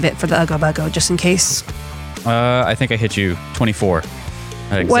going to save it for the Uggo Buggo just in case. I think I hit you 24.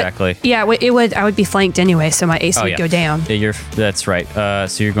 Exactly. What? Yeah, it would. I would be flanked anyway, so my AC would go down. Yeah, that's right.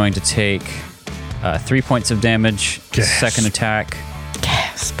 So you're going to take 3 points of damage. Gasp. Second attack.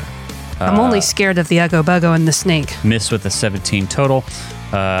 Gasp. I'm only scared of the Uggo Buggo and the snake. Miss with a 17 total.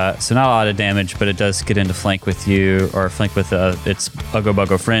 So not a lot of damage, but it does get into flank with you, or flank with its Uggo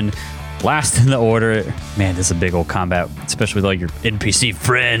Buggo friend. last in the order, man, this is a big old combat, especially with all your NPC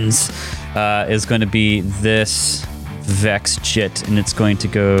friends, is going to be this Vex Jit, and it's going to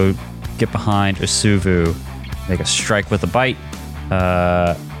go get behind Isuvu, make a strike with a bite.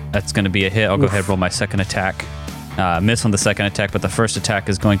 That's going to be a hit. I'll go ahead and roll my second attack. Miss on the second attack, but the first attack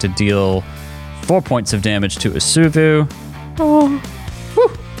is going to deal 4 points of damage to Isuvu. Oh.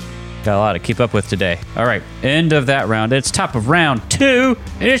 Whew. Got a lot to keep up with today. All right, end of that round. It's top of round 2.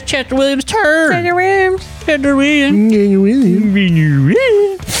 It is Chester Williams' turn. Chester Williams.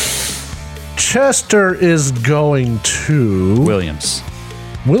 Chester is going to Williams.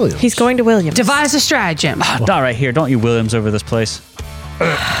 He's going to Williams. Devise a stratagem. Not right here. Don't you Williams over this place.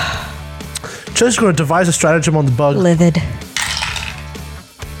 Chester's going to devise a stratagem on the bug. Livid.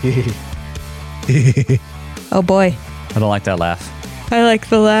 Oh boy. I don't like that laugh. I like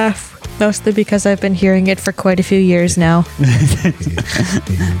the laugh. Mostly because I've been hearing it for quite a few years now.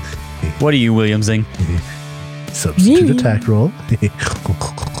 What are you Williamsing? Substitute attack roll.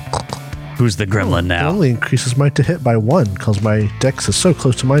 Who's the gremlin It now? only increases my to hit by 1 because my dex is so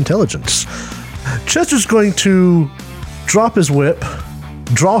close to my intelligence. Chester's going to drop his whip,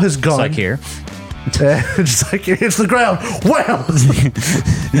 draw his gun. It's like here. Just like it hits the ground. Wow!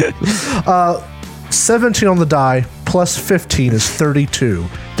 17 on the die plus 15 is 32.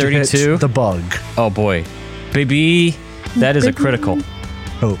 32? The bug. Oh boy. Baby, that is a critical.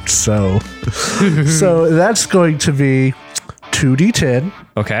 Hope so. So that's going to be 2d10.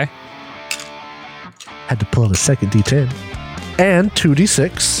 Okay. Had to pull out a second d10. And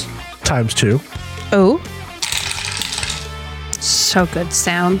 2d6 times 2. Oh. So good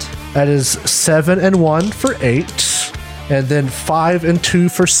sound. That is 7 and 1 for 8. And then 5 and 2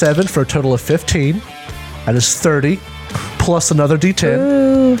 for 7 for a total of 15. That is 30. Plus another d10.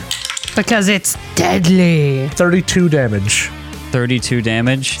 Ooh. Because it's deadly. 32 damage. 32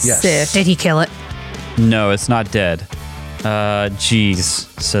 damage? Yes. Sick. Did he kill it? No, it's not dead. Geez.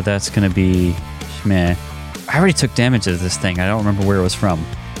 So that's going to be... Meh. I already took damage of this thing. I don't remember where it was from.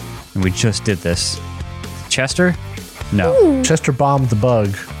 And we just did this. Chester? No. Chester bombed the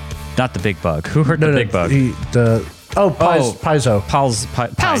bug. Not the big bug. Who hurt the big bug? Paizo.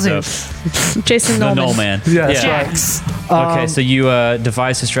 Paizo. Jason The Nolman. Null Man. Yeah, that's Jax. Okay, so you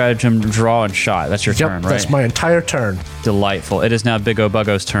devised a stratagem, draw, and shot. That's your Yep, turn, right? that's my entire turn. Delightful. It is now Big O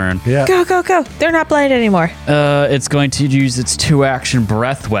Buggo's turn. Yeah. Go, go, go. They're not blind anymore. It's going to use its 2-action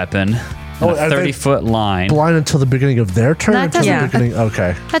breath weapon. Oh, On a are they 30-foot line. Blind until the beginning of their turn? That Until the doesn't- beginning?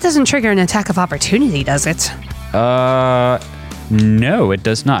 Okay. That doesn't trigger an attack of opportunity, does it? No, it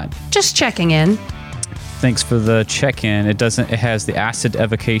does not. Just checking in. Thanks for the check-in. It doesn't. It has the acid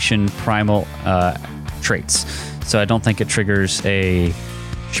evocation primal traits, so I don't think it triggers a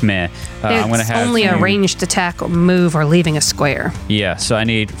schmeh. I'm gonna It's have only a you- ranged attack, move, or leaving a square. Yeah, so I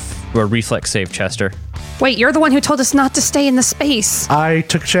need a reflex save, Chester. Wait, you're the one who told us not to stay in the space. I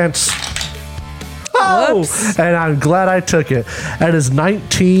took a chance. Oh! Whoops. And I'm glad I took it. That is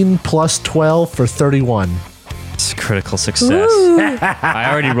 19 plus 12 for 31. It's a critical success. I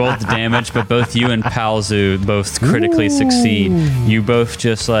already rolled the damage, but both you and Palzu both critically succeed. You both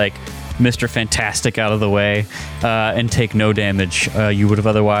just like Mr. Fantastic out of the way and take no damage. You would have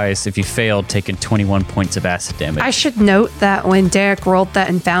otherwise, if you failed, taken 21 points of acid damage. I should note that when Derek rolled that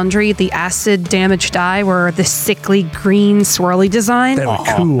in Foundry, the acid damage die were the sickly green swirly design. They were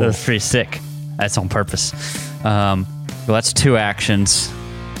cool. That's pretty sick. That's on purpose. Well, that's 2 actions.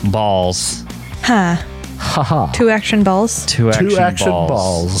 Balls. Huh. Haha. 2 action balls. 2 Two action balls.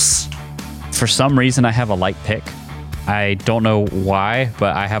 balls. For some reason, I have a light pick. I don't know why,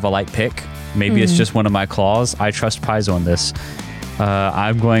 but I have a light pick. Maybe it's just one of my claws. I trust Paizo on this.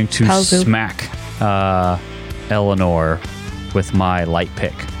 I'm going to Paizo. smack Eleanor with my light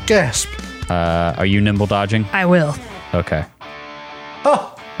pick. Gasp. Are you nimble dodging? I will. Okay.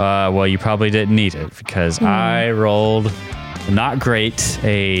 Oh! Well, you probably didn't need it because I rolled not great,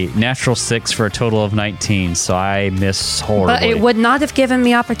 a natural 6 for a total of 19, so I miss horribly. But it would not have given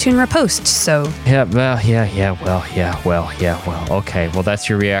me opportune riposte, so Yeah, well. Okay, well, that's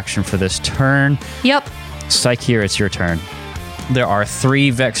your reaction for this turn. yep. Psyche, here, it's your turn. There are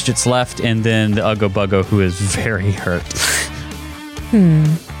 3 Vexjits left, and then the Uggo Buggo, who is very hurt. And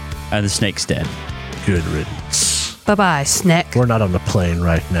the snake's dead. Good riddance. Bye-bye, Snick. We're not on the plane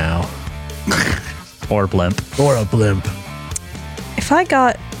right now. Or Blimp. Or a blimp. If I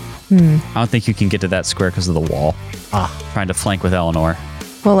got... I don't think you can get to that square because of the wall. Ah. Trying to flank with Eleanor.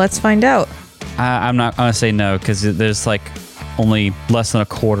 Well, let's find out. I'm not going to say no because there's like only less than a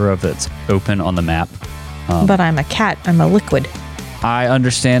quarter of it's open on the map. But I'm a cat. I'm a liquid. I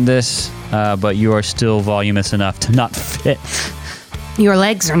understand this, but you are still voluminous enough to not fit. Your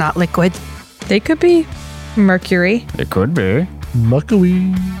legs are not liquid. They could be mercury. It could be.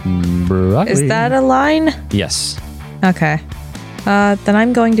 Muckawee. Broccoli. Is that a line? Yes. Okay. Then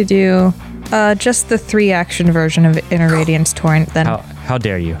I'm going to do just the 3-action version of Inner Radiance Torrent. Then How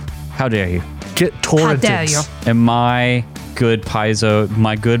dare you? How dare you? Get torrented. How dare you? And my good Paizo,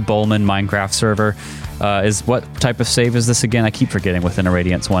 my good Bowman Minecraft server is what type of save is this again? I keep forgetting with Inner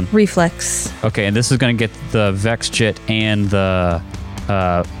Radiance one. reflex. Okay, and this is going to get the Vexjit and the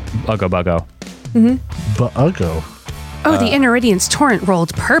Uggo Buggo. Buggo. Oh, the Inner Radiance Torrent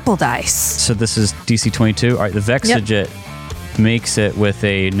rolled purple dice. So this is DC 22. All right, the Vexjit makes it with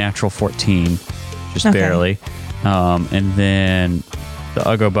a natural 14, just Okay. barely. And then the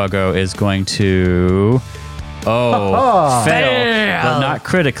Uggo Buggo is going to fail, but not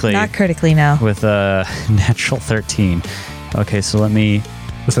critically. Not critically now. With a natural 13. Okay, so let me...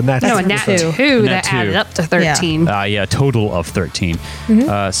 With a natural. No, a nat two. 2 Nat that 2. added up to 13. yeah, total of 13.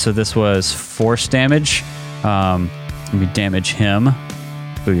 So this was force damage. Let me damage him,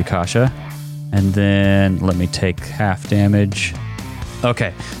 Booyakasha. And then let me take half damage.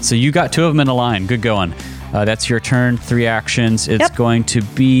 Okay, so you got 2 of them in a line. Good going. That's your turn. 3 actions. It's going to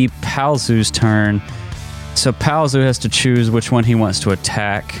be Palzu's turn. So Palzu has to choose which one he wants to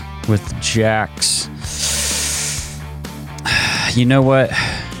attack with Jax. You know what?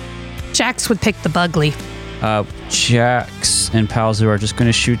 Jax would pick the Bugly. Jax and Palzu are just going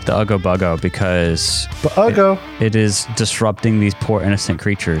to shoot the Uggo Buggo because Buggo. it is disrupting these poor innocent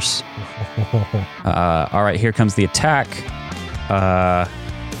creatures. All right, here comes the attack.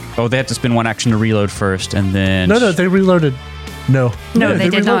 They have to spend 1 action to reload first, and then... No, they reloaded. No. No, they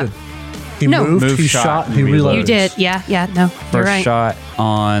did not. He No. moved, he shot, he reloaded. You did. Yeah, no. You're First right. shot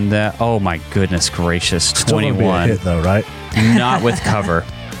on that. Oh my goodness gracious. Still gonna be a 21. hit though, right? Not with cover,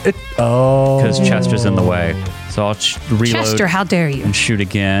 because Chester's in the way. So I'll reload Chester, how dare you? and shoot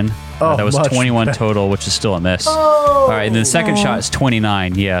again. Oh, that was much 21 better. total, which is still a miss. All right, and then the second shot is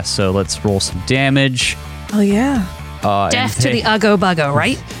 29. Yeah, so let's roll some damage. Oh, yeah. And Death to the Uggo Buggo,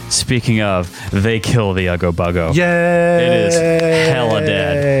 right? Speaking of, they kill the Uggo Buggo. Yay! It is hella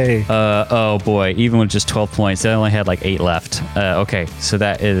dead. Oh boy, even with just 12 points, they only had like 8 left. Okay, so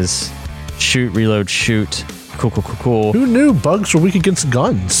that is shoot, reload, shoot. Cool. Who knew bugs were weak against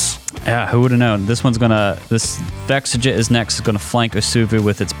guns? Yeah, who would have known? This Vexjit is next, is gonna flank Usuvu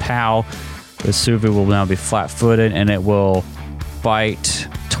with its POW. Usuvu will now be flat-footed, and it will bite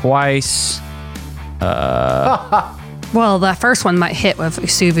twice. Well, the first one might hit with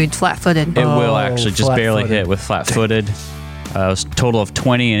Usuvu flat-footed. It will actually just barely flat-footed. hit with flat-footed. It was a total of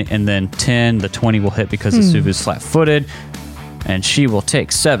 20 and then 10. The 20 will hit because Usuvu's flat-footed. And she will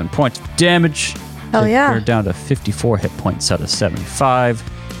take 7 points of damage. Hell Take yeah. her down to 54 hit points out of 75.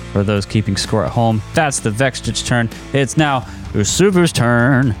 For those keeping score at home, that's the Vexjit's turn. It's now Usuvu's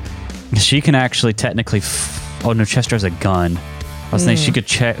turn. She can actually technically... oh no, Chester has a gun. I was thinking she could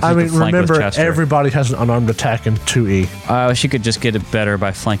flank remember, with Chester. everybody has an unarmed attack in 2E. She could just get it better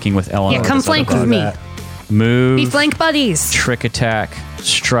by flanking with Eleanor. Yeah, come flank with me. Move. Be flank buddies. Trick attack,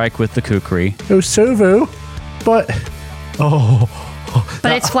 strike with the kukri. Usuvu, but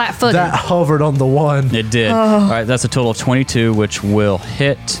But it's flat-footed. that hovered on the one. It did. All right, that's a total of 22, which will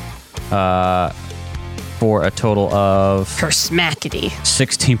hit for a total of For smackety.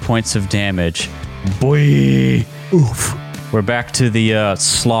 16 points of damage. Boy. Oof. We're back to the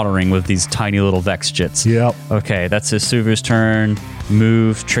slaughtering with these tiny little Vexjits. Yep. Okay, that's Usuvu's turn.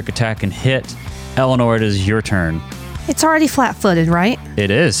 Move, trick attack, and hit. Eleanor, it is your turn. It's already flat-footed, right?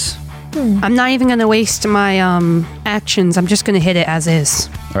 It is. I'm not even going to waste my actions. I'm just going to hit it as is.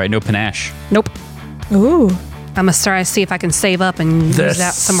 All right, no panache. Nope. Ooh. I'm going to try to see if I can save up and use They're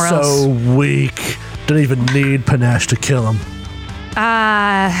that somewhere so else. weak. Don't even need panache to kill him.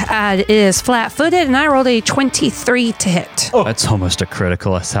 It is flat-footed, and I rolled a 23 to hit. That's almost a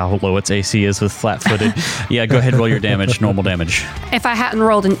critical. That's how low its AC is with flat-footed. Yeah, go ahead and roll your damage. Normal damage. If I hadn't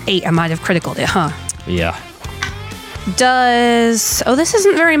rolled an 8, I might have criticaled it, huh? Yeah. This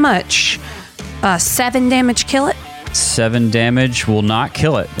isn't very much. 7 damage kill it? 7 damage will not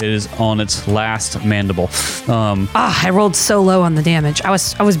kill it. It is on its last mandible. I rolled so low on the damage. I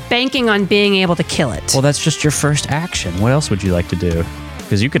was banking on being able to kill it. Well, that's just your first action. What else would you like to do?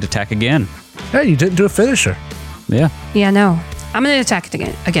 Because you could attack again. Hey, you didn't do a finisher. Yeah. Yeah, no. I'm gonna attack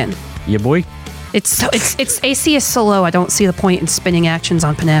it again. Yeah, boy. Its AC is so low. I don't see the point in spinning actions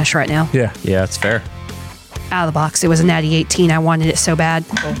on panache right now. Yeah. Yeah, it's fair. Out of the box, it was a natty 18. I wanted it so bad.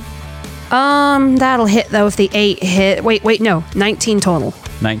 That'll hit though if the 8 hit. Wait, no, 19 total.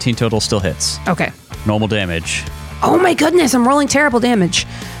 19 total still hits. Okay. Normal damage. Oh my goodness, I'm rolling terrible damage.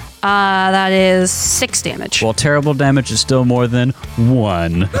 That is 6 damage. Well, terrible damage is still more than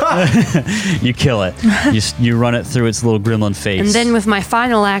 1. You kill it. You run it through its little gremlin face. And then with my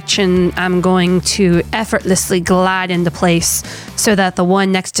final action, I'm going to effortlessly glide into place so that the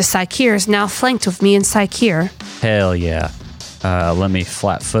one next to Psycheer is now flanked with me and Psycheer. Hell yeah. Let me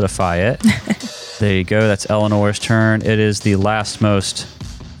flat-footify it. There you go. That's Eleanor's turn. It is the last most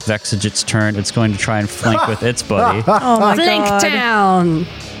Vexigit's turn. It's going to try and flank with its buddy. Oh my Flank god. down!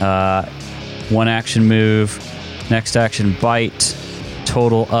 One action move. Next action bite.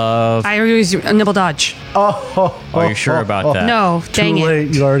 Total of... I use Nibble Dodge. Are you sure about that? No, dang Too it.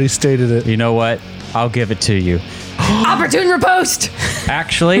 late. You already stated it. You know what? I'll give it to you. Opportune riposte!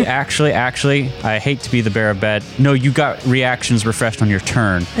 Actually, I hate to be the bearer of bad. No, you got reactions refreshed on your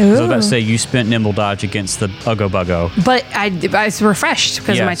turn. I was about to say you spent Nimble Dodge against the Uggo Buggo. But I was refreshed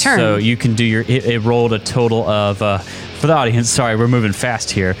because of my turn. So you can do your... It rolled a total of... for the audience, sorry, we're moving fast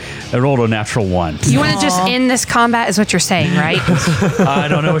here. It rolled a natural 1. You want to just end this combat is what you're saying, right? I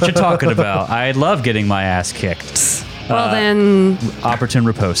don't know what you're talking about. I love getting my ass kicked. Well, then... Opportune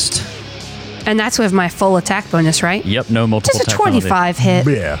riposte. And that's with my full attack bonus, right? Yep, no multiple Just a attack penalty. 25 hit.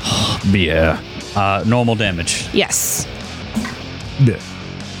 Yeah. Yeah. Normal damage. Yes. Yeah.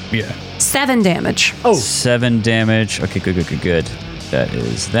 Yeah. 7 damage. 7 damage. Okay, good. That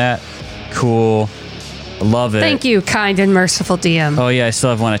is that. Cool. Love it. Thank you, kind and merciful DM. Oh, yeah, I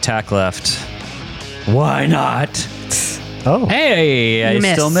still have 1 attack left. Why not? Oh. Hey, I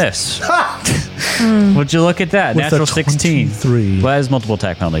miss. still miss. Would you look at that? With Natural a 16. 23. Well, it has multiple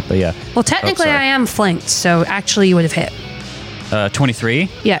attack penalty, but yeah. Well, technically, sorry. I am flanked, so actually you would have hit. 23?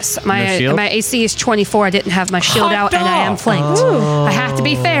 Yes, No my shield? AC is 24. I didn't have my shield out, and I am flanked. I have to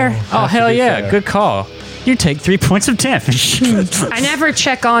be fair. Oh, hell be yeah. fair. Good call. You take 3 points of damage. I never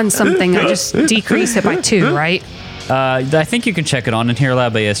check on something. I just decrease it by 2, right? I think you can check it on in here,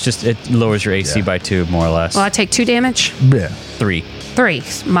 lab, but yeah, it lowers your AC by 2, more or less. Well, I take 2 damage. Yeah. 3. 3.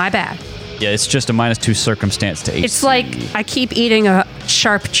 My bad. Yeah, it's just a -2 circumstance to AC. It's like I keep eating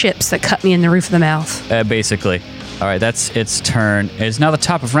sharp chips that cut me in the roof of the mouth. Basically. All right, that's its turn. It is now the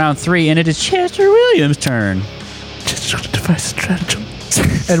top of round 3, and it is Chester Williams' turn. Just gonna devise a stratagem.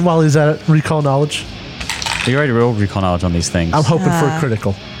 And while he's at it, recall knowledge. You already rolled recall knowledge on these things. I'm hoping for a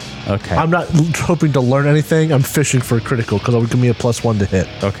critical. Okay. I'm not hoping to learn anything. I'm fishing for a critical because it would give me a +1 to hit.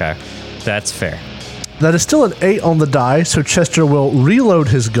 Okay. That's fair. That is still an 8 on the die, so Chester will reload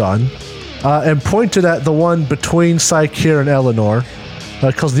his gun and point it at the one between Psycheer and Eleanor,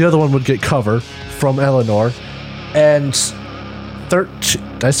 because the other one would get cover from Eleanor. And 13.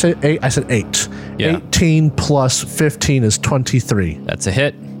 Did I say 8? I said 8. Yeah. 18 plus 15 is 23. That's a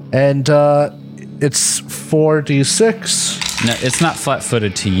hit. And it's 4d6. No, it's not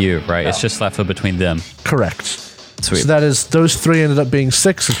flat-footed to you, right? It's just flat-footed between them. Correct. Sweet. So that is, those 3 ended up being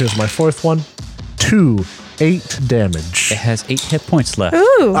 6, and here's my 4th one. 2, 8 damage. It has 8 hit points left.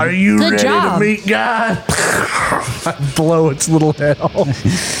 Ooh. Are you Good ready job. to meet God? I blow its little head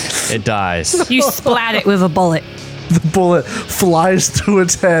off. It dies. You splat it with a bullet. The bullet flies through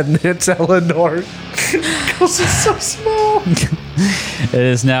its head and hits Eleanor. Because it's so small. It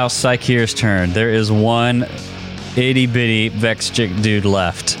is now Psycheer's turn. There is one itty-bitty Vexchick dude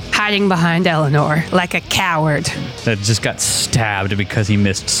left Hiding behind Eleanor like a coward. that just got stabbed because he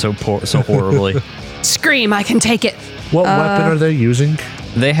missed so horribly. Scream, I can take it. What weapon are they using?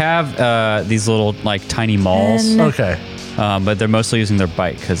 They have these little, like, tiny mauls, Okay. but they're mostly using their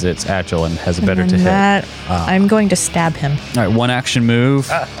bite because it's agile and has a better to hit. That I'm going to stab him. All right, one action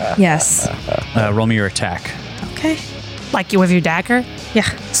move. Yes. Roll me your attack. Okay. Like you with your dagger? Yeah.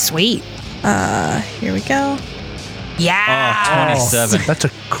 Sweet. Here we go. Yeah. 27. That's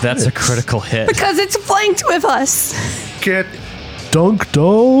a That's a critical hit. Because it's flanked with us. Get dunked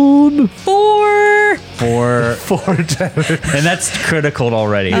on. 4. 4. 4 damage. And that's critical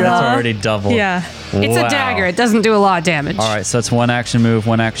already. That's already double. Yeah. It's a dagger. It doesn't do a lot of damage. All right, so that's one action move,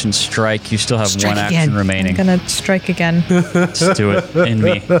 one action strike. You still have Strike one again. action I'm remaining. gonna strike again. Just do it in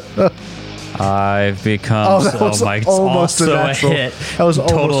me. I've become that was it's almost a also a natural. hit. That was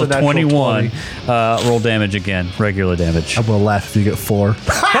Total almost a of natural 21. Roll damage again. Regular damage. I'm going to laugh if you get 4.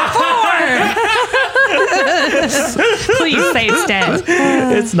 Please say it's dead.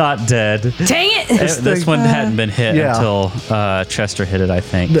 It's not dead. Dang it. This one hadn't been hit Yeah. until Chester hit it, I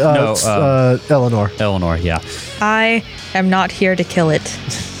think. It's, Eleanor. Eleanor, yeah. I am not here to kill it.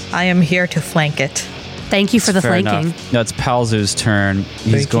 I am here to flank it. Thank you for the Fair flanking. enough. Now it's Palzu's turn.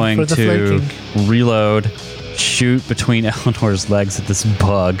 He's Thank you going for the to flanking. reload, shoot between Eleanor's legs at this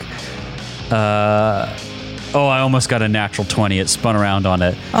bug. I almost got a natural 20. It spun around on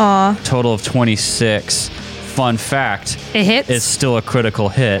it. Aw. Total of 26. fun fact, It hits. it's still a critical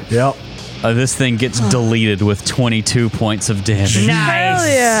hit. Yep. This thing gets deleted with 22 points of damage. Hell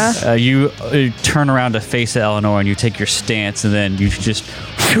yeah. You turn around to face Eleanor and you take your stance, and then you just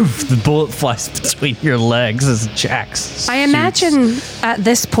the bullet flies between your legs as Jax. I imagine at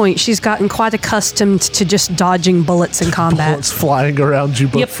this point she's gotten quite accustomed to just dodging bullets in combat. Bullets flying around you,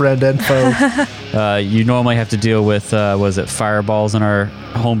 both Yep. friend and foe. You normally have to deal with was it fireballs in our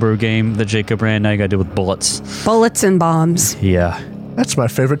homebrew game that Jacob ran? Now you got to deal with bullets. Bullets and bombs. Yeah. That's my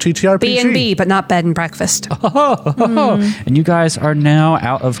favorite TTRPG. B&B, but not bed and breakfast. And you guys are now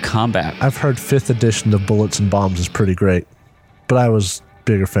out of combat. I've heard 5th edition of Bullets and Bombs is pretty great, but I was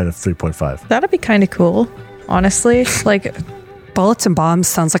bigger fan of 3.5. That'd be kind of cool, honestly. Like, Bullets and bombs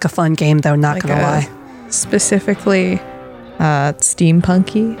sounds like a fun game, though, not gonna lie. specifically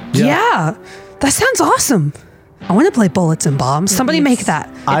steampunky. Yeah, that sounds awesome. I want to play Bullets and Bombs. Somebody make that.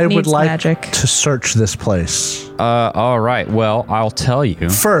 I would needs like magic. to search this place. All right. Well, I'll tell you.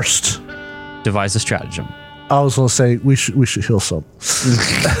 First, Devise a stratagem. I was going to say we should heal some.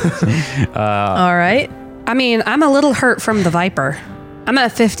 All right. I mean, I'm a little hurt from the Viper. I'm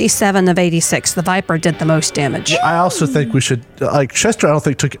at 57 of 86. The Viper did the most damage. I also think we should, like, Chester I don't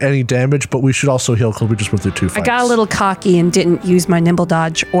think took any damage, but we should also heal because we just went through 2 I fights. got a little cocky and didn't use my nimble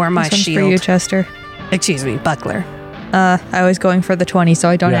dodge or my This one's shield. for you, Chester. Excuse me, buckler. I was going for the 20, so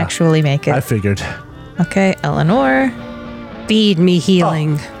I don't Yeah. actually make it. I figured. Okay, Eleanor. Feed me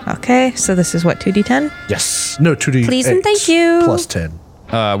healing. Okay, so this is what, 2d10? Yes. No, 2D. Please and thank you. Plus 10.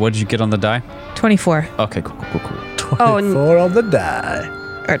 What did you get on the die? 24. Okay, cool. 24 on the die.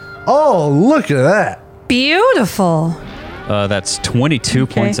 Or- Oh, look at that. Beautiful. That's 22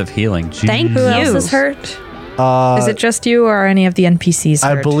 points of healing. Jeez. Thank Who else you. is hurt? Is it just you or are any of the NPCs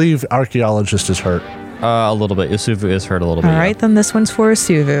hurt? I believe Archaeologist is hurt. A little bit. Yusufu is hurt a little bit. All right, then this one's for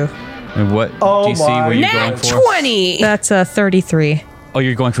Asuvu. And what Oh DC my were you Nat going for? 20. That's a 33. Oh,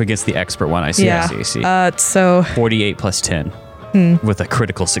 you're going for against the expert one. I see. Yeah. I see. So 48 plus 10 with a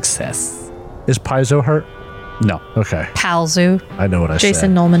critical success. Is Paizo hurt? No. Okay. Palzu. I know what I Jason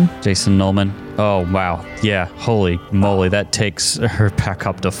said. Nolman. Jason Nolman. Oh, wow. Yeah. Holy moly. That takes her back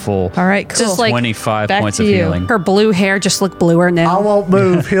up to full. All right, cool. Just like 25 back points to of you. healing. her blue hair just looked bluer I now. won't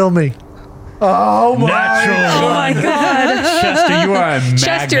move. Heal me. Oh my. Natural. Oh my god. Chester, you are a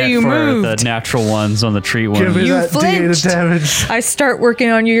Chester, magnet you for moved. the natural ones on the tree Give ones. me You that flinched. D8 of damage. I start working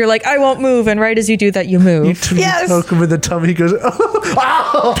on you. You're like, I won't move. And right as you do that, you move. You poke him in the tummy. He goes,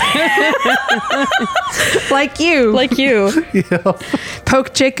 oh. Like you. Like you. Yeah.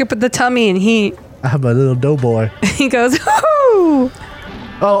 Poke Jacob in the tummy and he I'm a little doughboy. goes, ooh.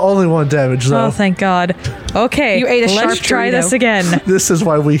 Oh, only 1 damage though. Oh, thank God. Okay, You ate a let's sharp try Dorito. this again. This is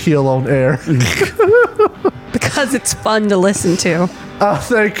why we heal on air. Because it's fun to listen to. Oh,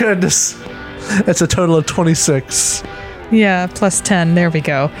 thank goodness. It's a total of 26. Yeah, plus 10. There we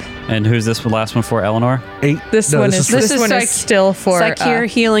go. And who's this last one for, Eleanor? 8. This No, one this is is this one Psych- is still for Sakir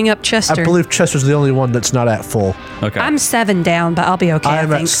healing up Chester. I believe Chester's the only one that's not at full. Okay. I'm 7 down, but I'll be okay. I'm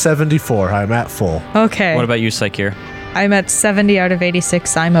I at think. 74. I'm at full. Okay. What about you, Sakir? I'm at 70 out of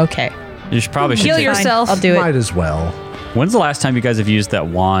 86. I'm okay. You probably should Heal take- yourself. I'll do it. Might as well. When's the last time you guys have used that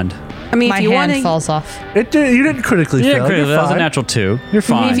wand? I mean, My if you hand want to, falls off. You didn't critically fail. That You're was a fine. natural 2. You're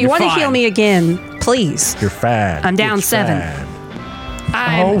fine. if you You're want to fine. heal me again, please. You're fine. I'm down It's 7. fine.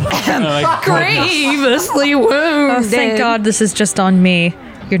 I'm Oh, grievously wounded. Oh, thank God this is just on me.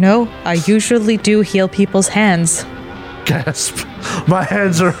 You know, I usually do heal people's hands. gasp. My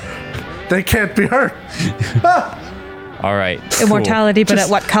hands are. They can't be hurt. All right. cool. Immortality, but Just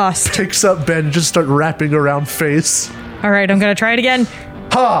at what cost? Picks up Ben and just start wrapping around face. All right, I'm going to try it again.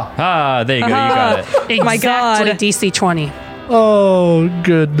 Ha! Ah, there you go. You got it. My Exactly God. DC 20. Oh,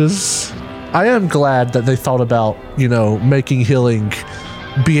 goodness. I am glad that they thought about, making healing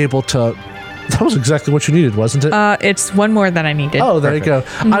be able to. That was exactly what you needed, wasn't it? It's one more than I needed. Oh, there you go.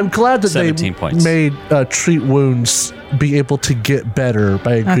 I'm glad that they 17 points. made treat wounds be able to get better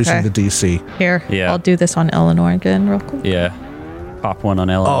by increasing Okay. the DC. Here, Yeah. I'll do this on Eleanor again real quick. Yeah. Pop one on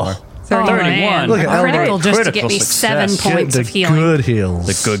Eleanor. Oh, 31. 31. Look at Critical Eleanor. just to Critical get me success. 7 points Get of the healing. good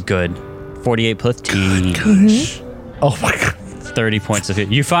heals. The good. 48 plus 10. Oh my god. 30 points of hit.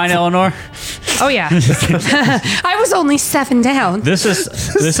 You fine, Eleanor? Oh, yeah. I was only 7 down. This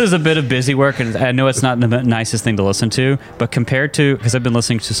is a bit of busy work, and I know it's not the nicest thing to listen to, but compared to, because I've been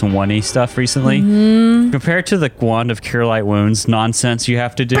listening to some 1E stuff recently, compared to the Wand of Cure Light Wounds nonsense you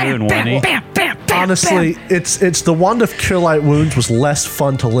have to do in 1E, Honestly, it's the Wand of Cure Light Wounds was less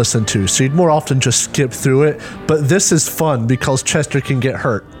fun to listen to, so you'd more often just skip through it. But this is fun because Chester can get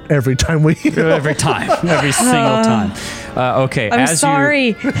hurt every time we heal. every time, every single time. Okay. I'm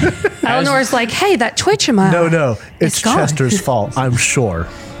sorry. Eleanor's like, hey, that Twitch emote. No, it's gone. Chester's fault, I'm sure.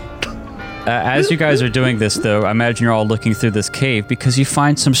 As you guys are doing this, though, I imagine you're all looking through this cave because you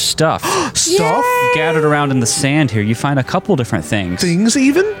find some stuff. Stuff? Gathered around in the sand here. You find a couple different things. Things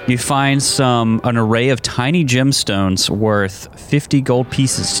even? You find an array of tiny gemstones worth 50 gold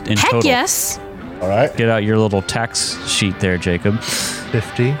pieces in Heck total. yes. All right. Get out your little tax sheet there, Jacob.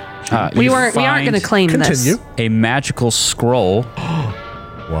 50. We You aren't find- going to claim Continue. this. a magical scroll.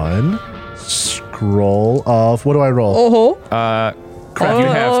 One scroll of, what do I roll? Oh, You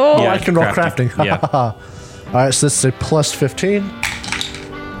have, Oh, yeah, I can roll crafting. Yeah. All right, so this is a plus 15.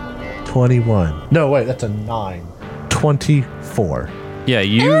 21. No, wait, that's a 9. 24. Yeah,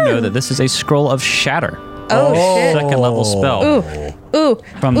 you know that this is a scroll of shatter. oh shit. Second level spell. Ooh,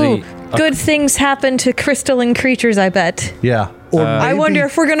 From ooh. the Good things happen to crystalline creatures, I bet. Yeah. Or I maybe- wonder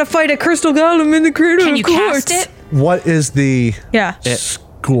if we're going to fight a crystal golem in the crater Can of you quartz. cast it? What is the Yeah.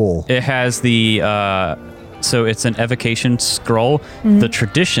 school? It has the so it's an evocation scroll. The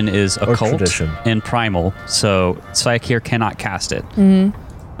tradition is occult tradition. and primal, so Psyche here cannot cast it.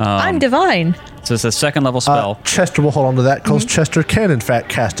 I'm divine. So it's a second level spell. Chester will hold on to that because Chester can, in fact,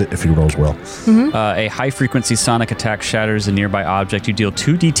 cast it if he rolls well. A high frequency sonic attack shatters a nearby object. You deal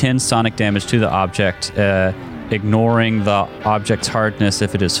 2d10 sonic damage to the object, ignoring the object's hardness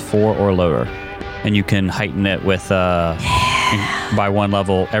if it is 4 or lower. And you can heighten it with by 1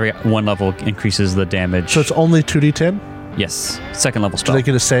 level. Every 1 level increases the damage. So it's only 2d10? Yes, second level Do spell. they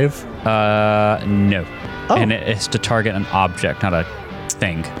get a save? No. Oh. And it is to target an object, not a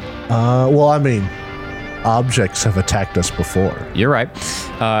thing. Well, I mean, objects have attacked us before. You're right.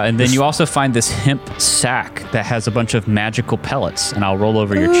 And then you also find this hemp sack that has a bunch of magical pellets, and I'll roll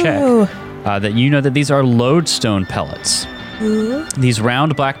over your check. That you know that these are lodestone pellets. These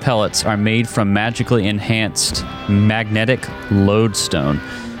round black pellets are made from magically enhanced magnetic lodestone.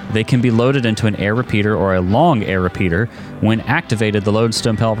 They can be loaded into an air repeater or a long air repeater. When activated, the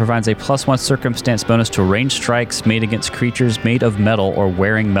lodestone pellet provides a +1 circumstance bonus to ranged strikes made against creatures made of metal or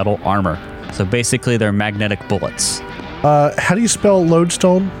wearing metal armor. So basically, they're magnetic bullets. How do you spell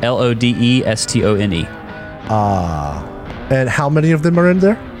lodestone? Lodestone. And how many of them are in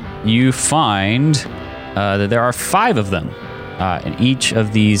there? You find that there are 5 of them, and each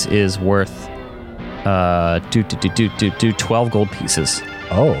of these is worth 12 gold pieces.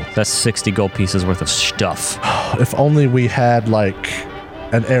 Oh, That's 60 gold pieces worth of stuff. if only we had, like,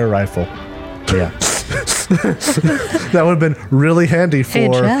 an air rifle. Yeah. That would have been really handy Hey,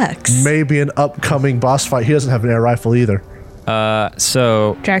 for Jax. maybe an upcoming boss fight. He doesn't have an air rifle either.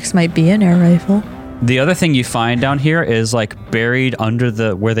 So Drax might be an air rifle. the other thing you find down here is like buried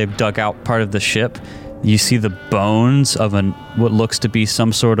under where they've dug out part of the ship. You see the bones of what looks to be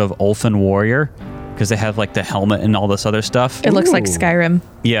some sort of Ulfin warrior, because they have like the helmet and all this other stuff. It looks like Ooh. Skyrim.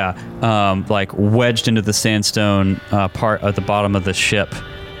 Yeah, like wedged into the sandstone part at the bottom of the ship.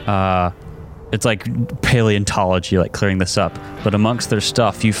 It's like paleontology, like clearing this up. But amongst their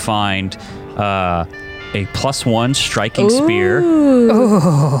stuff, you find a +1 striking spear,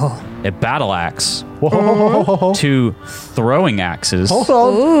 a battle axe, Whoa. 2 throwing axes. Hold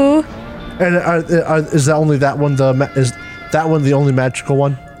on. And is that only that one? Is that one the only magical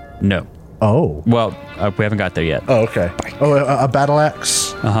one? No, Oh. well, we haven't got there yet. Oh, okay. Oh, a battle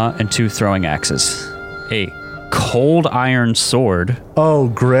axe. And 2 throwing axes, a cold iron sword. Oh,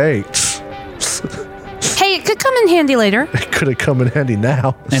 great. Hey, it could come in handy later. It could have come in handy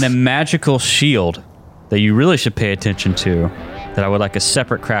now. And a magical shield that you really should pay attention to, that I would like a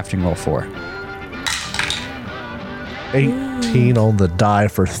separate crafting roll for. 18 on the die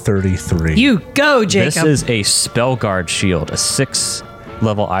for 33. You go, Jacob. This is a Spellguard shield, a 6th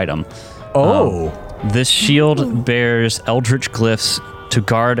level item. Oh. This shield bears eldritch glyphs to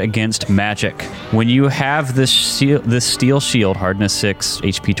guard against magic. When you have this steel shield, hardness 6,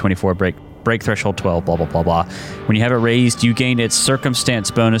 HP 24, break threshold 12, blah, blah, blah, blah. When you have it raised, you gain its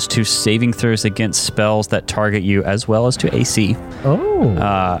circumstance bonus to saving throws against spells that target you, as well as to AC.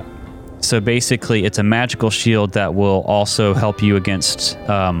 Oh. So basically, it's a magical shield that will also help you against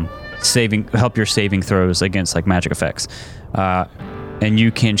help your saving throws against like magic effects. And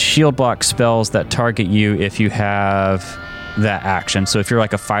you can shield block spells that target you if you have that action. So if you're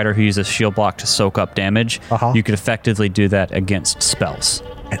like a fighter who uses shield block to soak up damage, you could effectively do that against spells.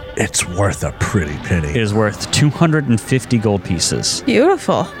 It's worth a pretty penny. It is worth 250 gold pieces.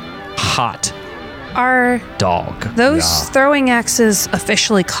 Beautiful. Hot Are dog. those throwing axes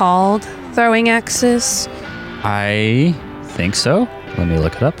officially called throwing axes? I think so. Let me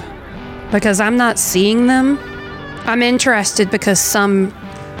look it up. Because I'm not seeing them. I'm interested because some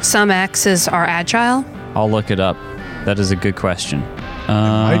axes are agile. I'll look it up. That is a good question.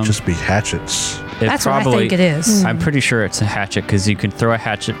 Might just be hatchets. That's what I think it is. I'm pretty sure it's a hatchet because you can throw a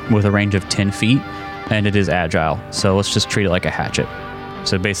hatchet with a range of 10 feet and it is agile. So let's just treat it like a hatchet.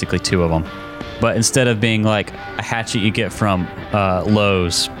 So basically 2 of them. But instead of being like a hatchet you get from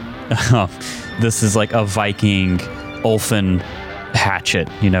Lowe's, this is like a Viking Ulfen hatchet,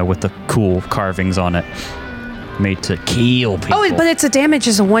 with the cool carvings on it. Made to kill people. Oh, but its damage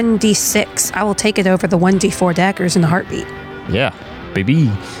is a 1d6. I will take it over the 1d4 daggers in a heartbeat. Yeah,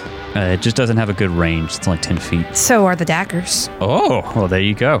 baby. It just doesn't have a good range. It's only 10 feet. So are the daggers. Oh, well, there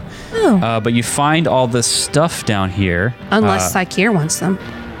you go. Oh. But you find all this stuff down here. Unless Psycheer wants them.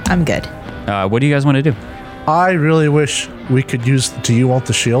 I'm good. What do you guys want to do? I really wish we could use... Do you want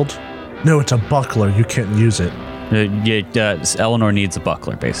the shield? No, it's a buckler. You can't use it. Eleanor needs a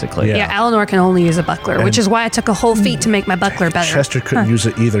buckler, basically. Yeah. Yeah, Eleanor can only use a buckler, which is why I took a whole feat to make my buckler better. Chester couldn't use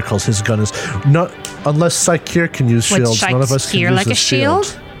it either because his gun is... not unless Psycheer can use Would shields, none of us can Psycheer use like the a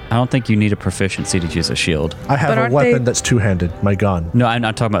shield? I don't think you need a proficiency to use a shield. I have But a aren't weapon they- that's two-handed, my gun. No, I'm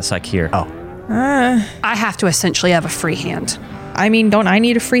not talking about Psycheer. Oh. I have to essentially have a free hand. I mean, don't I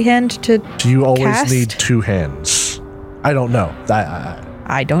need a free hand to... Do you always Cast? need 2 hands? I don't know.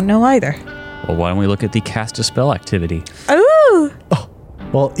 I don't know either. Well, why don't we look at the cast a spell activity? Ooh!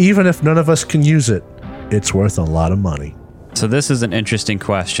 Well, even if none of us can use it, it's worth a lot of money. So this is an interesting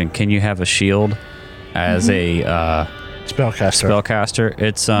question. Can you have a shield as a Spellcaster. spellcaster?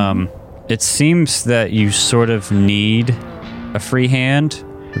 It's it seems that you sort of need a free hand,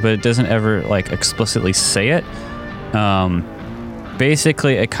 but it doesn't ever like explicitly say it.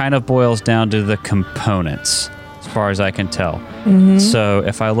 Basically, it kind of boils down to the components, as far as I can tell. So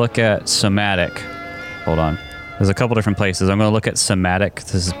if I look at somatic, hold on. There's a couple different places. I'm going to look at somatic.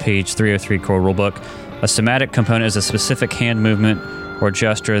 This is page 303 core rulebook. A somatic component is a specific hand movement or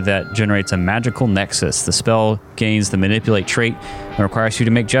gesture that generates a magical nexus. The spell gains the manipulate trait and requires you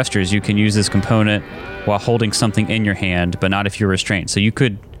to make gestures. You can use this component while holding something in your hand, but not if you're restrained. So you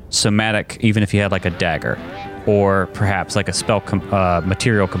could somatic even if you had like a dagger or perhaps like a spell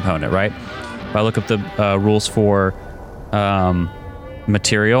material component, right? If I look up the rules for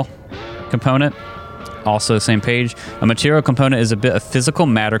material component, also same page. A material component is a bit of physical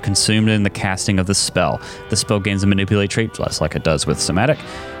matter consumed in the casting of the spell. The spell gains a manipulate trait, just like it does with somatic,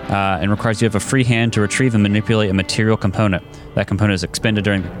 and requires you to have a free hand to retrieve and manipulate a material component. That component is expended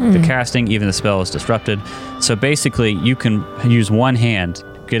during the casting, even the spell is disrupted. So basically, you can use one hand,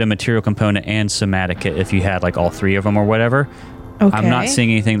 get a material component, and somatic it if you had like all 3 of them or whatever. Okay. I'm not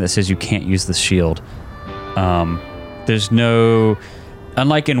seeing anything that says you can't use the shield. There's no...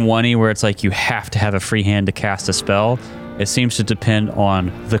 Unlike in 1E where it's like you have to have a free hand to cast a spell, it seems to depend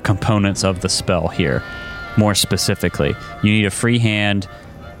on the components of the spell here. More specifically, you need a free hand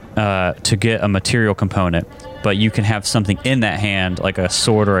to get a material component, but you can have something in that hand, like a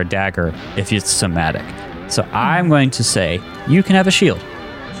sword or a dagger, if it's somatic. So I'm going to say you can have a shield.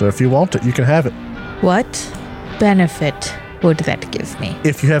 So if you want it, you can have it. What benefit would that give me?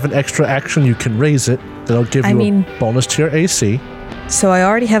 If you have an extra action, you can raise it. That'll give you a bonus to your AC. So I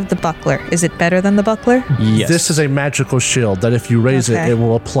already have the buckler. Is it better than the buckler? Yes. This is a magical shield that if you raise Okay. it, it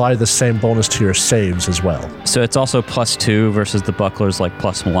will apply the same bonus to your saves as well. So it's also +2 versus the buckler's like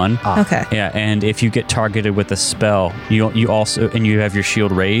 +1. Okay. Yeah, and if you get targeted with a spell, you also and you have your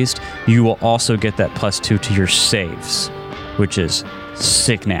shield raised, you will also get that +2 to your saves, which is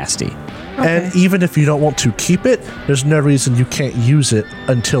sick nasty. And even if you don't want to keep it, there's no reason you can't use it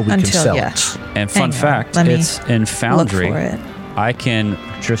until we can Until, sell yeah. it. And fun Hang on, fact, let me it's in Foundry. Look for it. I can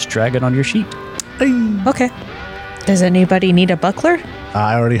just drag it on your sheet. Okay. Does anybody need a buckler?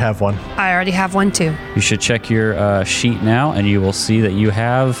 I already have one. I already have one too. You should check your sheet now, and you will see that you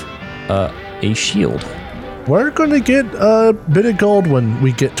have a shield. We're going to get a bit of gold when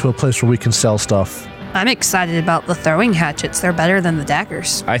we get to a place where we can sell stuff. I'm excited about the throwing hatchets. They're better than the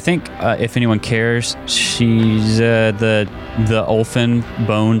daggers. I think if anyone cares, she's the Ulfen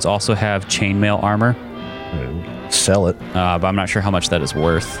bones also have chainmail armor. Sell it. But I'm not sure how much that is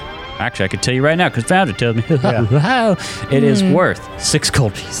worth. Actually, I could tell you right now because Founder told me Yeah. it is worth 6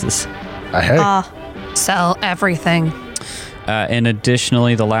 gold pieces. Hey. Sell everything. And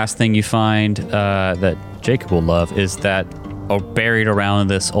additionally, the last thing you find that Jacob will love is that buried around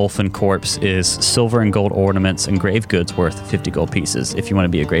this Ulfen corpse is silver and gold ornaments and grave goods worth 50 gold pieces if you want to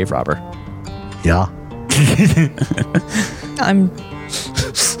be a grave robber. Yeah.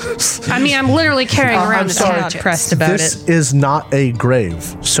 I'm literally carrying I'm around the sorry. Not hatchets. pressed about This it. is not a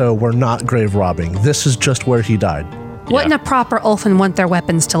grave, so we're not grave robbing. This is just where he died. Wouldn't a proper Ulfen want their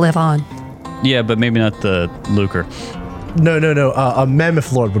weapons to live on? Yeah, but maybe not the lucre. No. A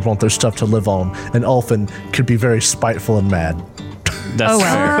mammoth lord would want their stuff to live on. An elfin could be very spiteful and mad. That's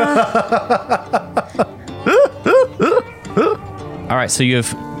fair. All right, so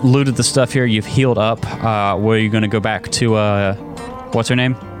you've looted the stuff here. You've healed up. Where are you going to go back to? What's her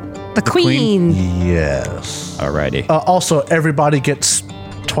name? The queen. Yes. Alrighty. Also, everybody gets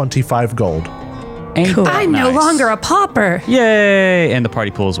 25 gold. Ain't that I'm no nice? longer a pauper. Yay! And the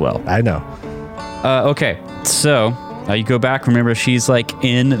party pool as well. I know. Okay, so you go back. Remember, she's like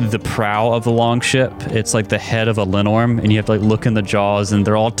in the prow of the longship. It's like the head of a linorm, and you have to like look in the jaws, and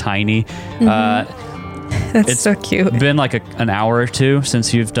they're all tiny. That's so cute. Been like an hour or two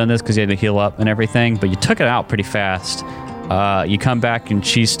since you've done this because you had to heal up and everything, but you took it out pretty fast. You come back and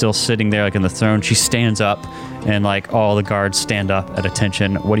she's still sitting there like in the throne. She stands up and like all the guards stand up at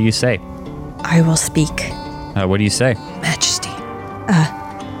attention. What do you say? I will speak. What do you say? Majesty.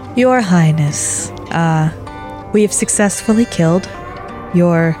 Your Highness, we have successfully killed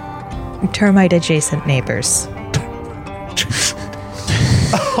your termite-adjacent neighbors.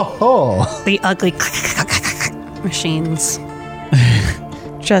 Oh. The ugly machines.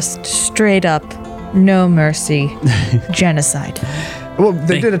 Just straight up, no mercy, genocide. Well,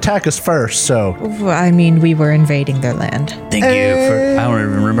 they did attack us first, so. I mean, we were invading their land. Thank you for... I don't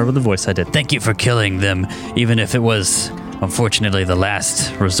even remember the voice I did. Thank you for killing them, even if it was, unfortunately, the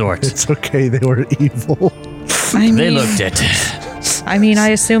last resort. It's okay, they were evil. They looked it. I mean, I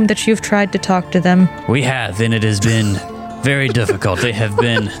assume that you've tried to talk to them. We have, and it has been very difficult. They have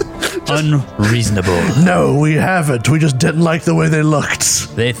been unreasonable. No, we haven't. We just didn't like the way they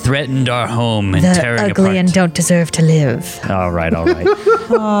looked. They threatened our home and The tearing ugly apart. and don't deserve to live. All right.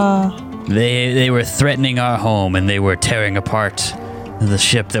 They were threatening our home and they were tearing apart the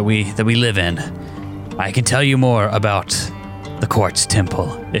ship that we live in. I can tell you more about the Quartz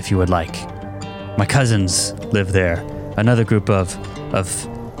Temple if you would like. My cousins live there. Another group of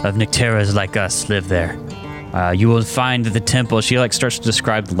Nycteras like us live there. You will find that the temple, she like starts to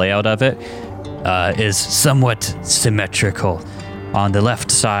describe the layout of it, is somewhat symmetrical. On the left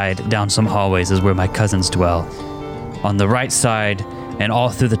side, down some hallways, is where my cousins dwell. On the right side, and all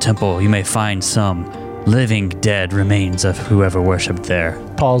through the temple, you may find some living dead remains of whoever worshipped there.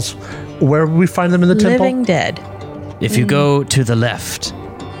 Pause. Where would we find them in the temple? Living dead. If you go to the left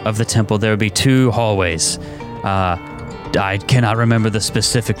of the temple, there will be two hallways. I cannot remember the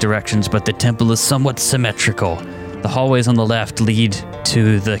specific directions, but the temple is somewhat symmetrical. The hallways on the left lead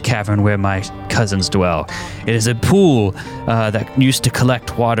to the cavern where my cousins dwell. It is a pool that used to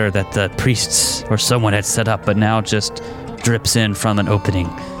collect water that the priests or someone had set up, but now just drips in from an opening,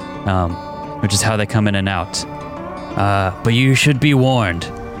 which is how they come in and out. But you should be warned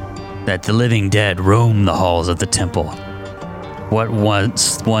that the living dead roam the halls of the temple. What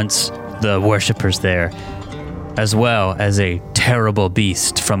once the worshippers there, as well as a terrible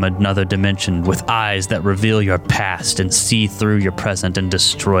beast from another dimension with eyes that reveal your past and see through your present and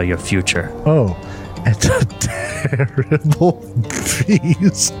destroy your future. Oh, it's a terrible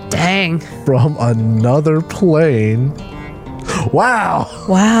beast Dang. from another plane. Wow.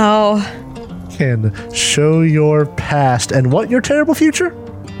 Wow. Can show your past and what your terrible future?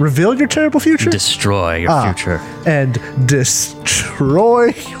 Reveal your terrible future? Destroy your future. And destroy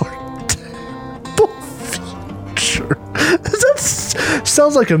your terrible future. That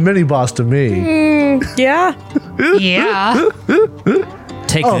sounds like a mini boss to me. Yeah. Yeah.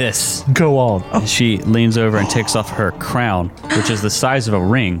 Take this. Go on. And she leans over and takes off her crown, which is the size of a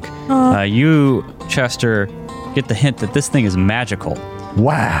ring. You, Chester, get the hint that this thing is magical.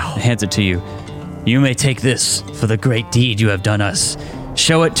 Wow. Hands it to you. You may take this for the great deed you have done us.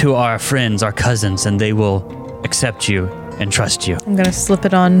 Show it to our friends, our cousins, and they will accept you and trust you. I'm going to slip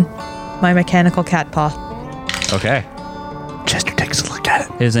it on my mechanical cat paw. Okay. Chester takes a look at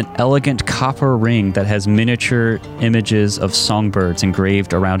it. It is an elegant copper ring that has miniature images of songbirds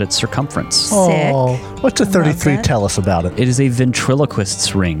engraved around its circumference. Oh, what's a 33 that. tell us about it? It is a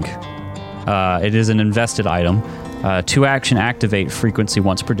ventriloquist's ring. It is an invested item. 2-action activate frequency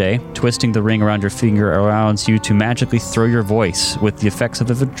once per day. Twisting the ring around your finger allows you to magically throw your voice with the effects of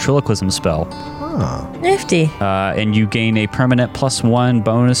a ventriloquism spell. Nifty. And you gain a permanent +1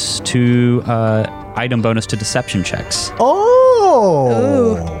 bonus to item bonus to deception checks.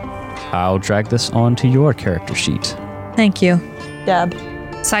 Oh. I'll drag this onto your character sheet. Thank you. Dab.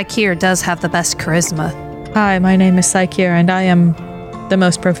 Psycheer does have the best charisma. Hi, my name is Psycheer, and I am the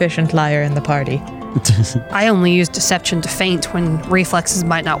most proficient liar in the party. I only use deception to feint when reflexes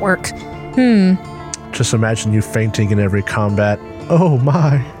might not work. Just imagine you fainting in every combat. Oh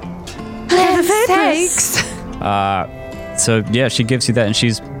my. Thanks. So yeah, she gives you that, and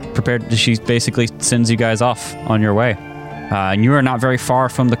she's prepared. She basically sends you guys off on your way. And you are not very far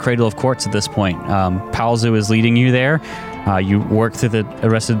from the Cradle of Quartz at this point. Palzu is leading you there. You work through the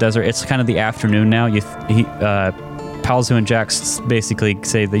rest of the desert. It's kind of the afternoon now. Palzu and Jax basically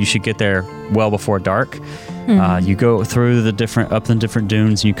say that you should get there well before dark. You go through up the different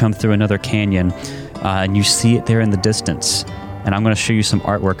dunes, and you come through another canyon, and you see it there in the distance. And I'm going to show you some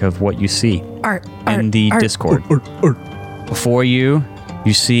artwork of what you see in the Discord. Before you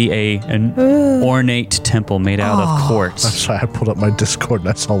see an ornate temple made out of quartz. I'm sorry, I pulled up my Discord and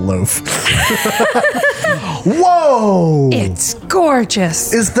I saw loaf. Whoa! It's gorgeous.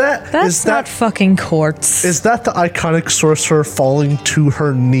 That's not fucking quartz. Is that the iconic sorcerer falling to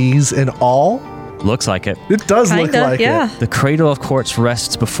her knees in awe? Looks like it. It does look like it. The Cradle of Quartz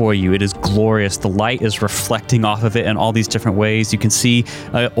rests before you. It is glorious. The light is reflecting off of it in all these different ways. You can see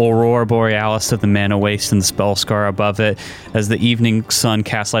Aurora Borealis of the Mana Waste and the Spellscar above it. As the evening sun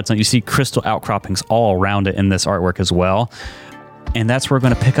casts lights on it, you see crystal outcroppings all around it in this artwork as well. And that's where we're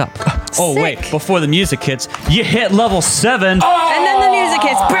going to pick up. Oh, wait. Before the music hits, you hit level 7. And then the music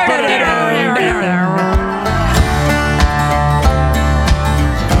hits.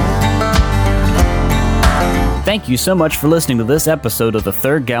 Thank you so much for listening to this episode of the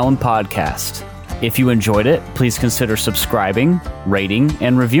Third Gallon Podcast. If you enjoyed it, please consider subscribing, rating,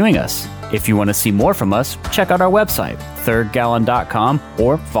 and reviewing us. If you want to see more from us, check out our website, thirdgallon.com,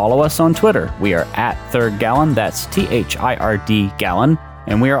 or follow us on Twitter. We are at Third Gallon, that's THIRD Gallon,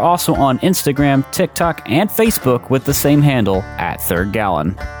 and we are also on Instagram, TikTok, and Facebook with the same handle, at Third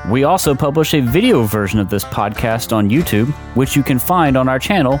Gallon. We also publish a video version of this podcast on YouTube, which you can find on our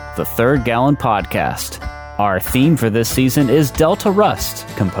channel, The Third Gallon Podcast. Our theme for this season is Delta Rust,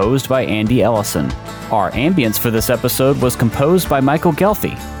 composed by Andy Ellison. Our ambience for this episode was composed by Michael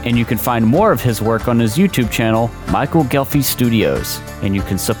Gelfi, and you can find more of his work on his YouTube channel, Michael Gelfi Studios, and you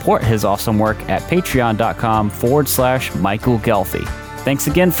can support his awesome work at patreon.com/Michael Gelfi. Thanks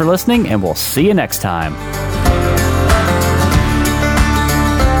again for listening, and we'll see you next time.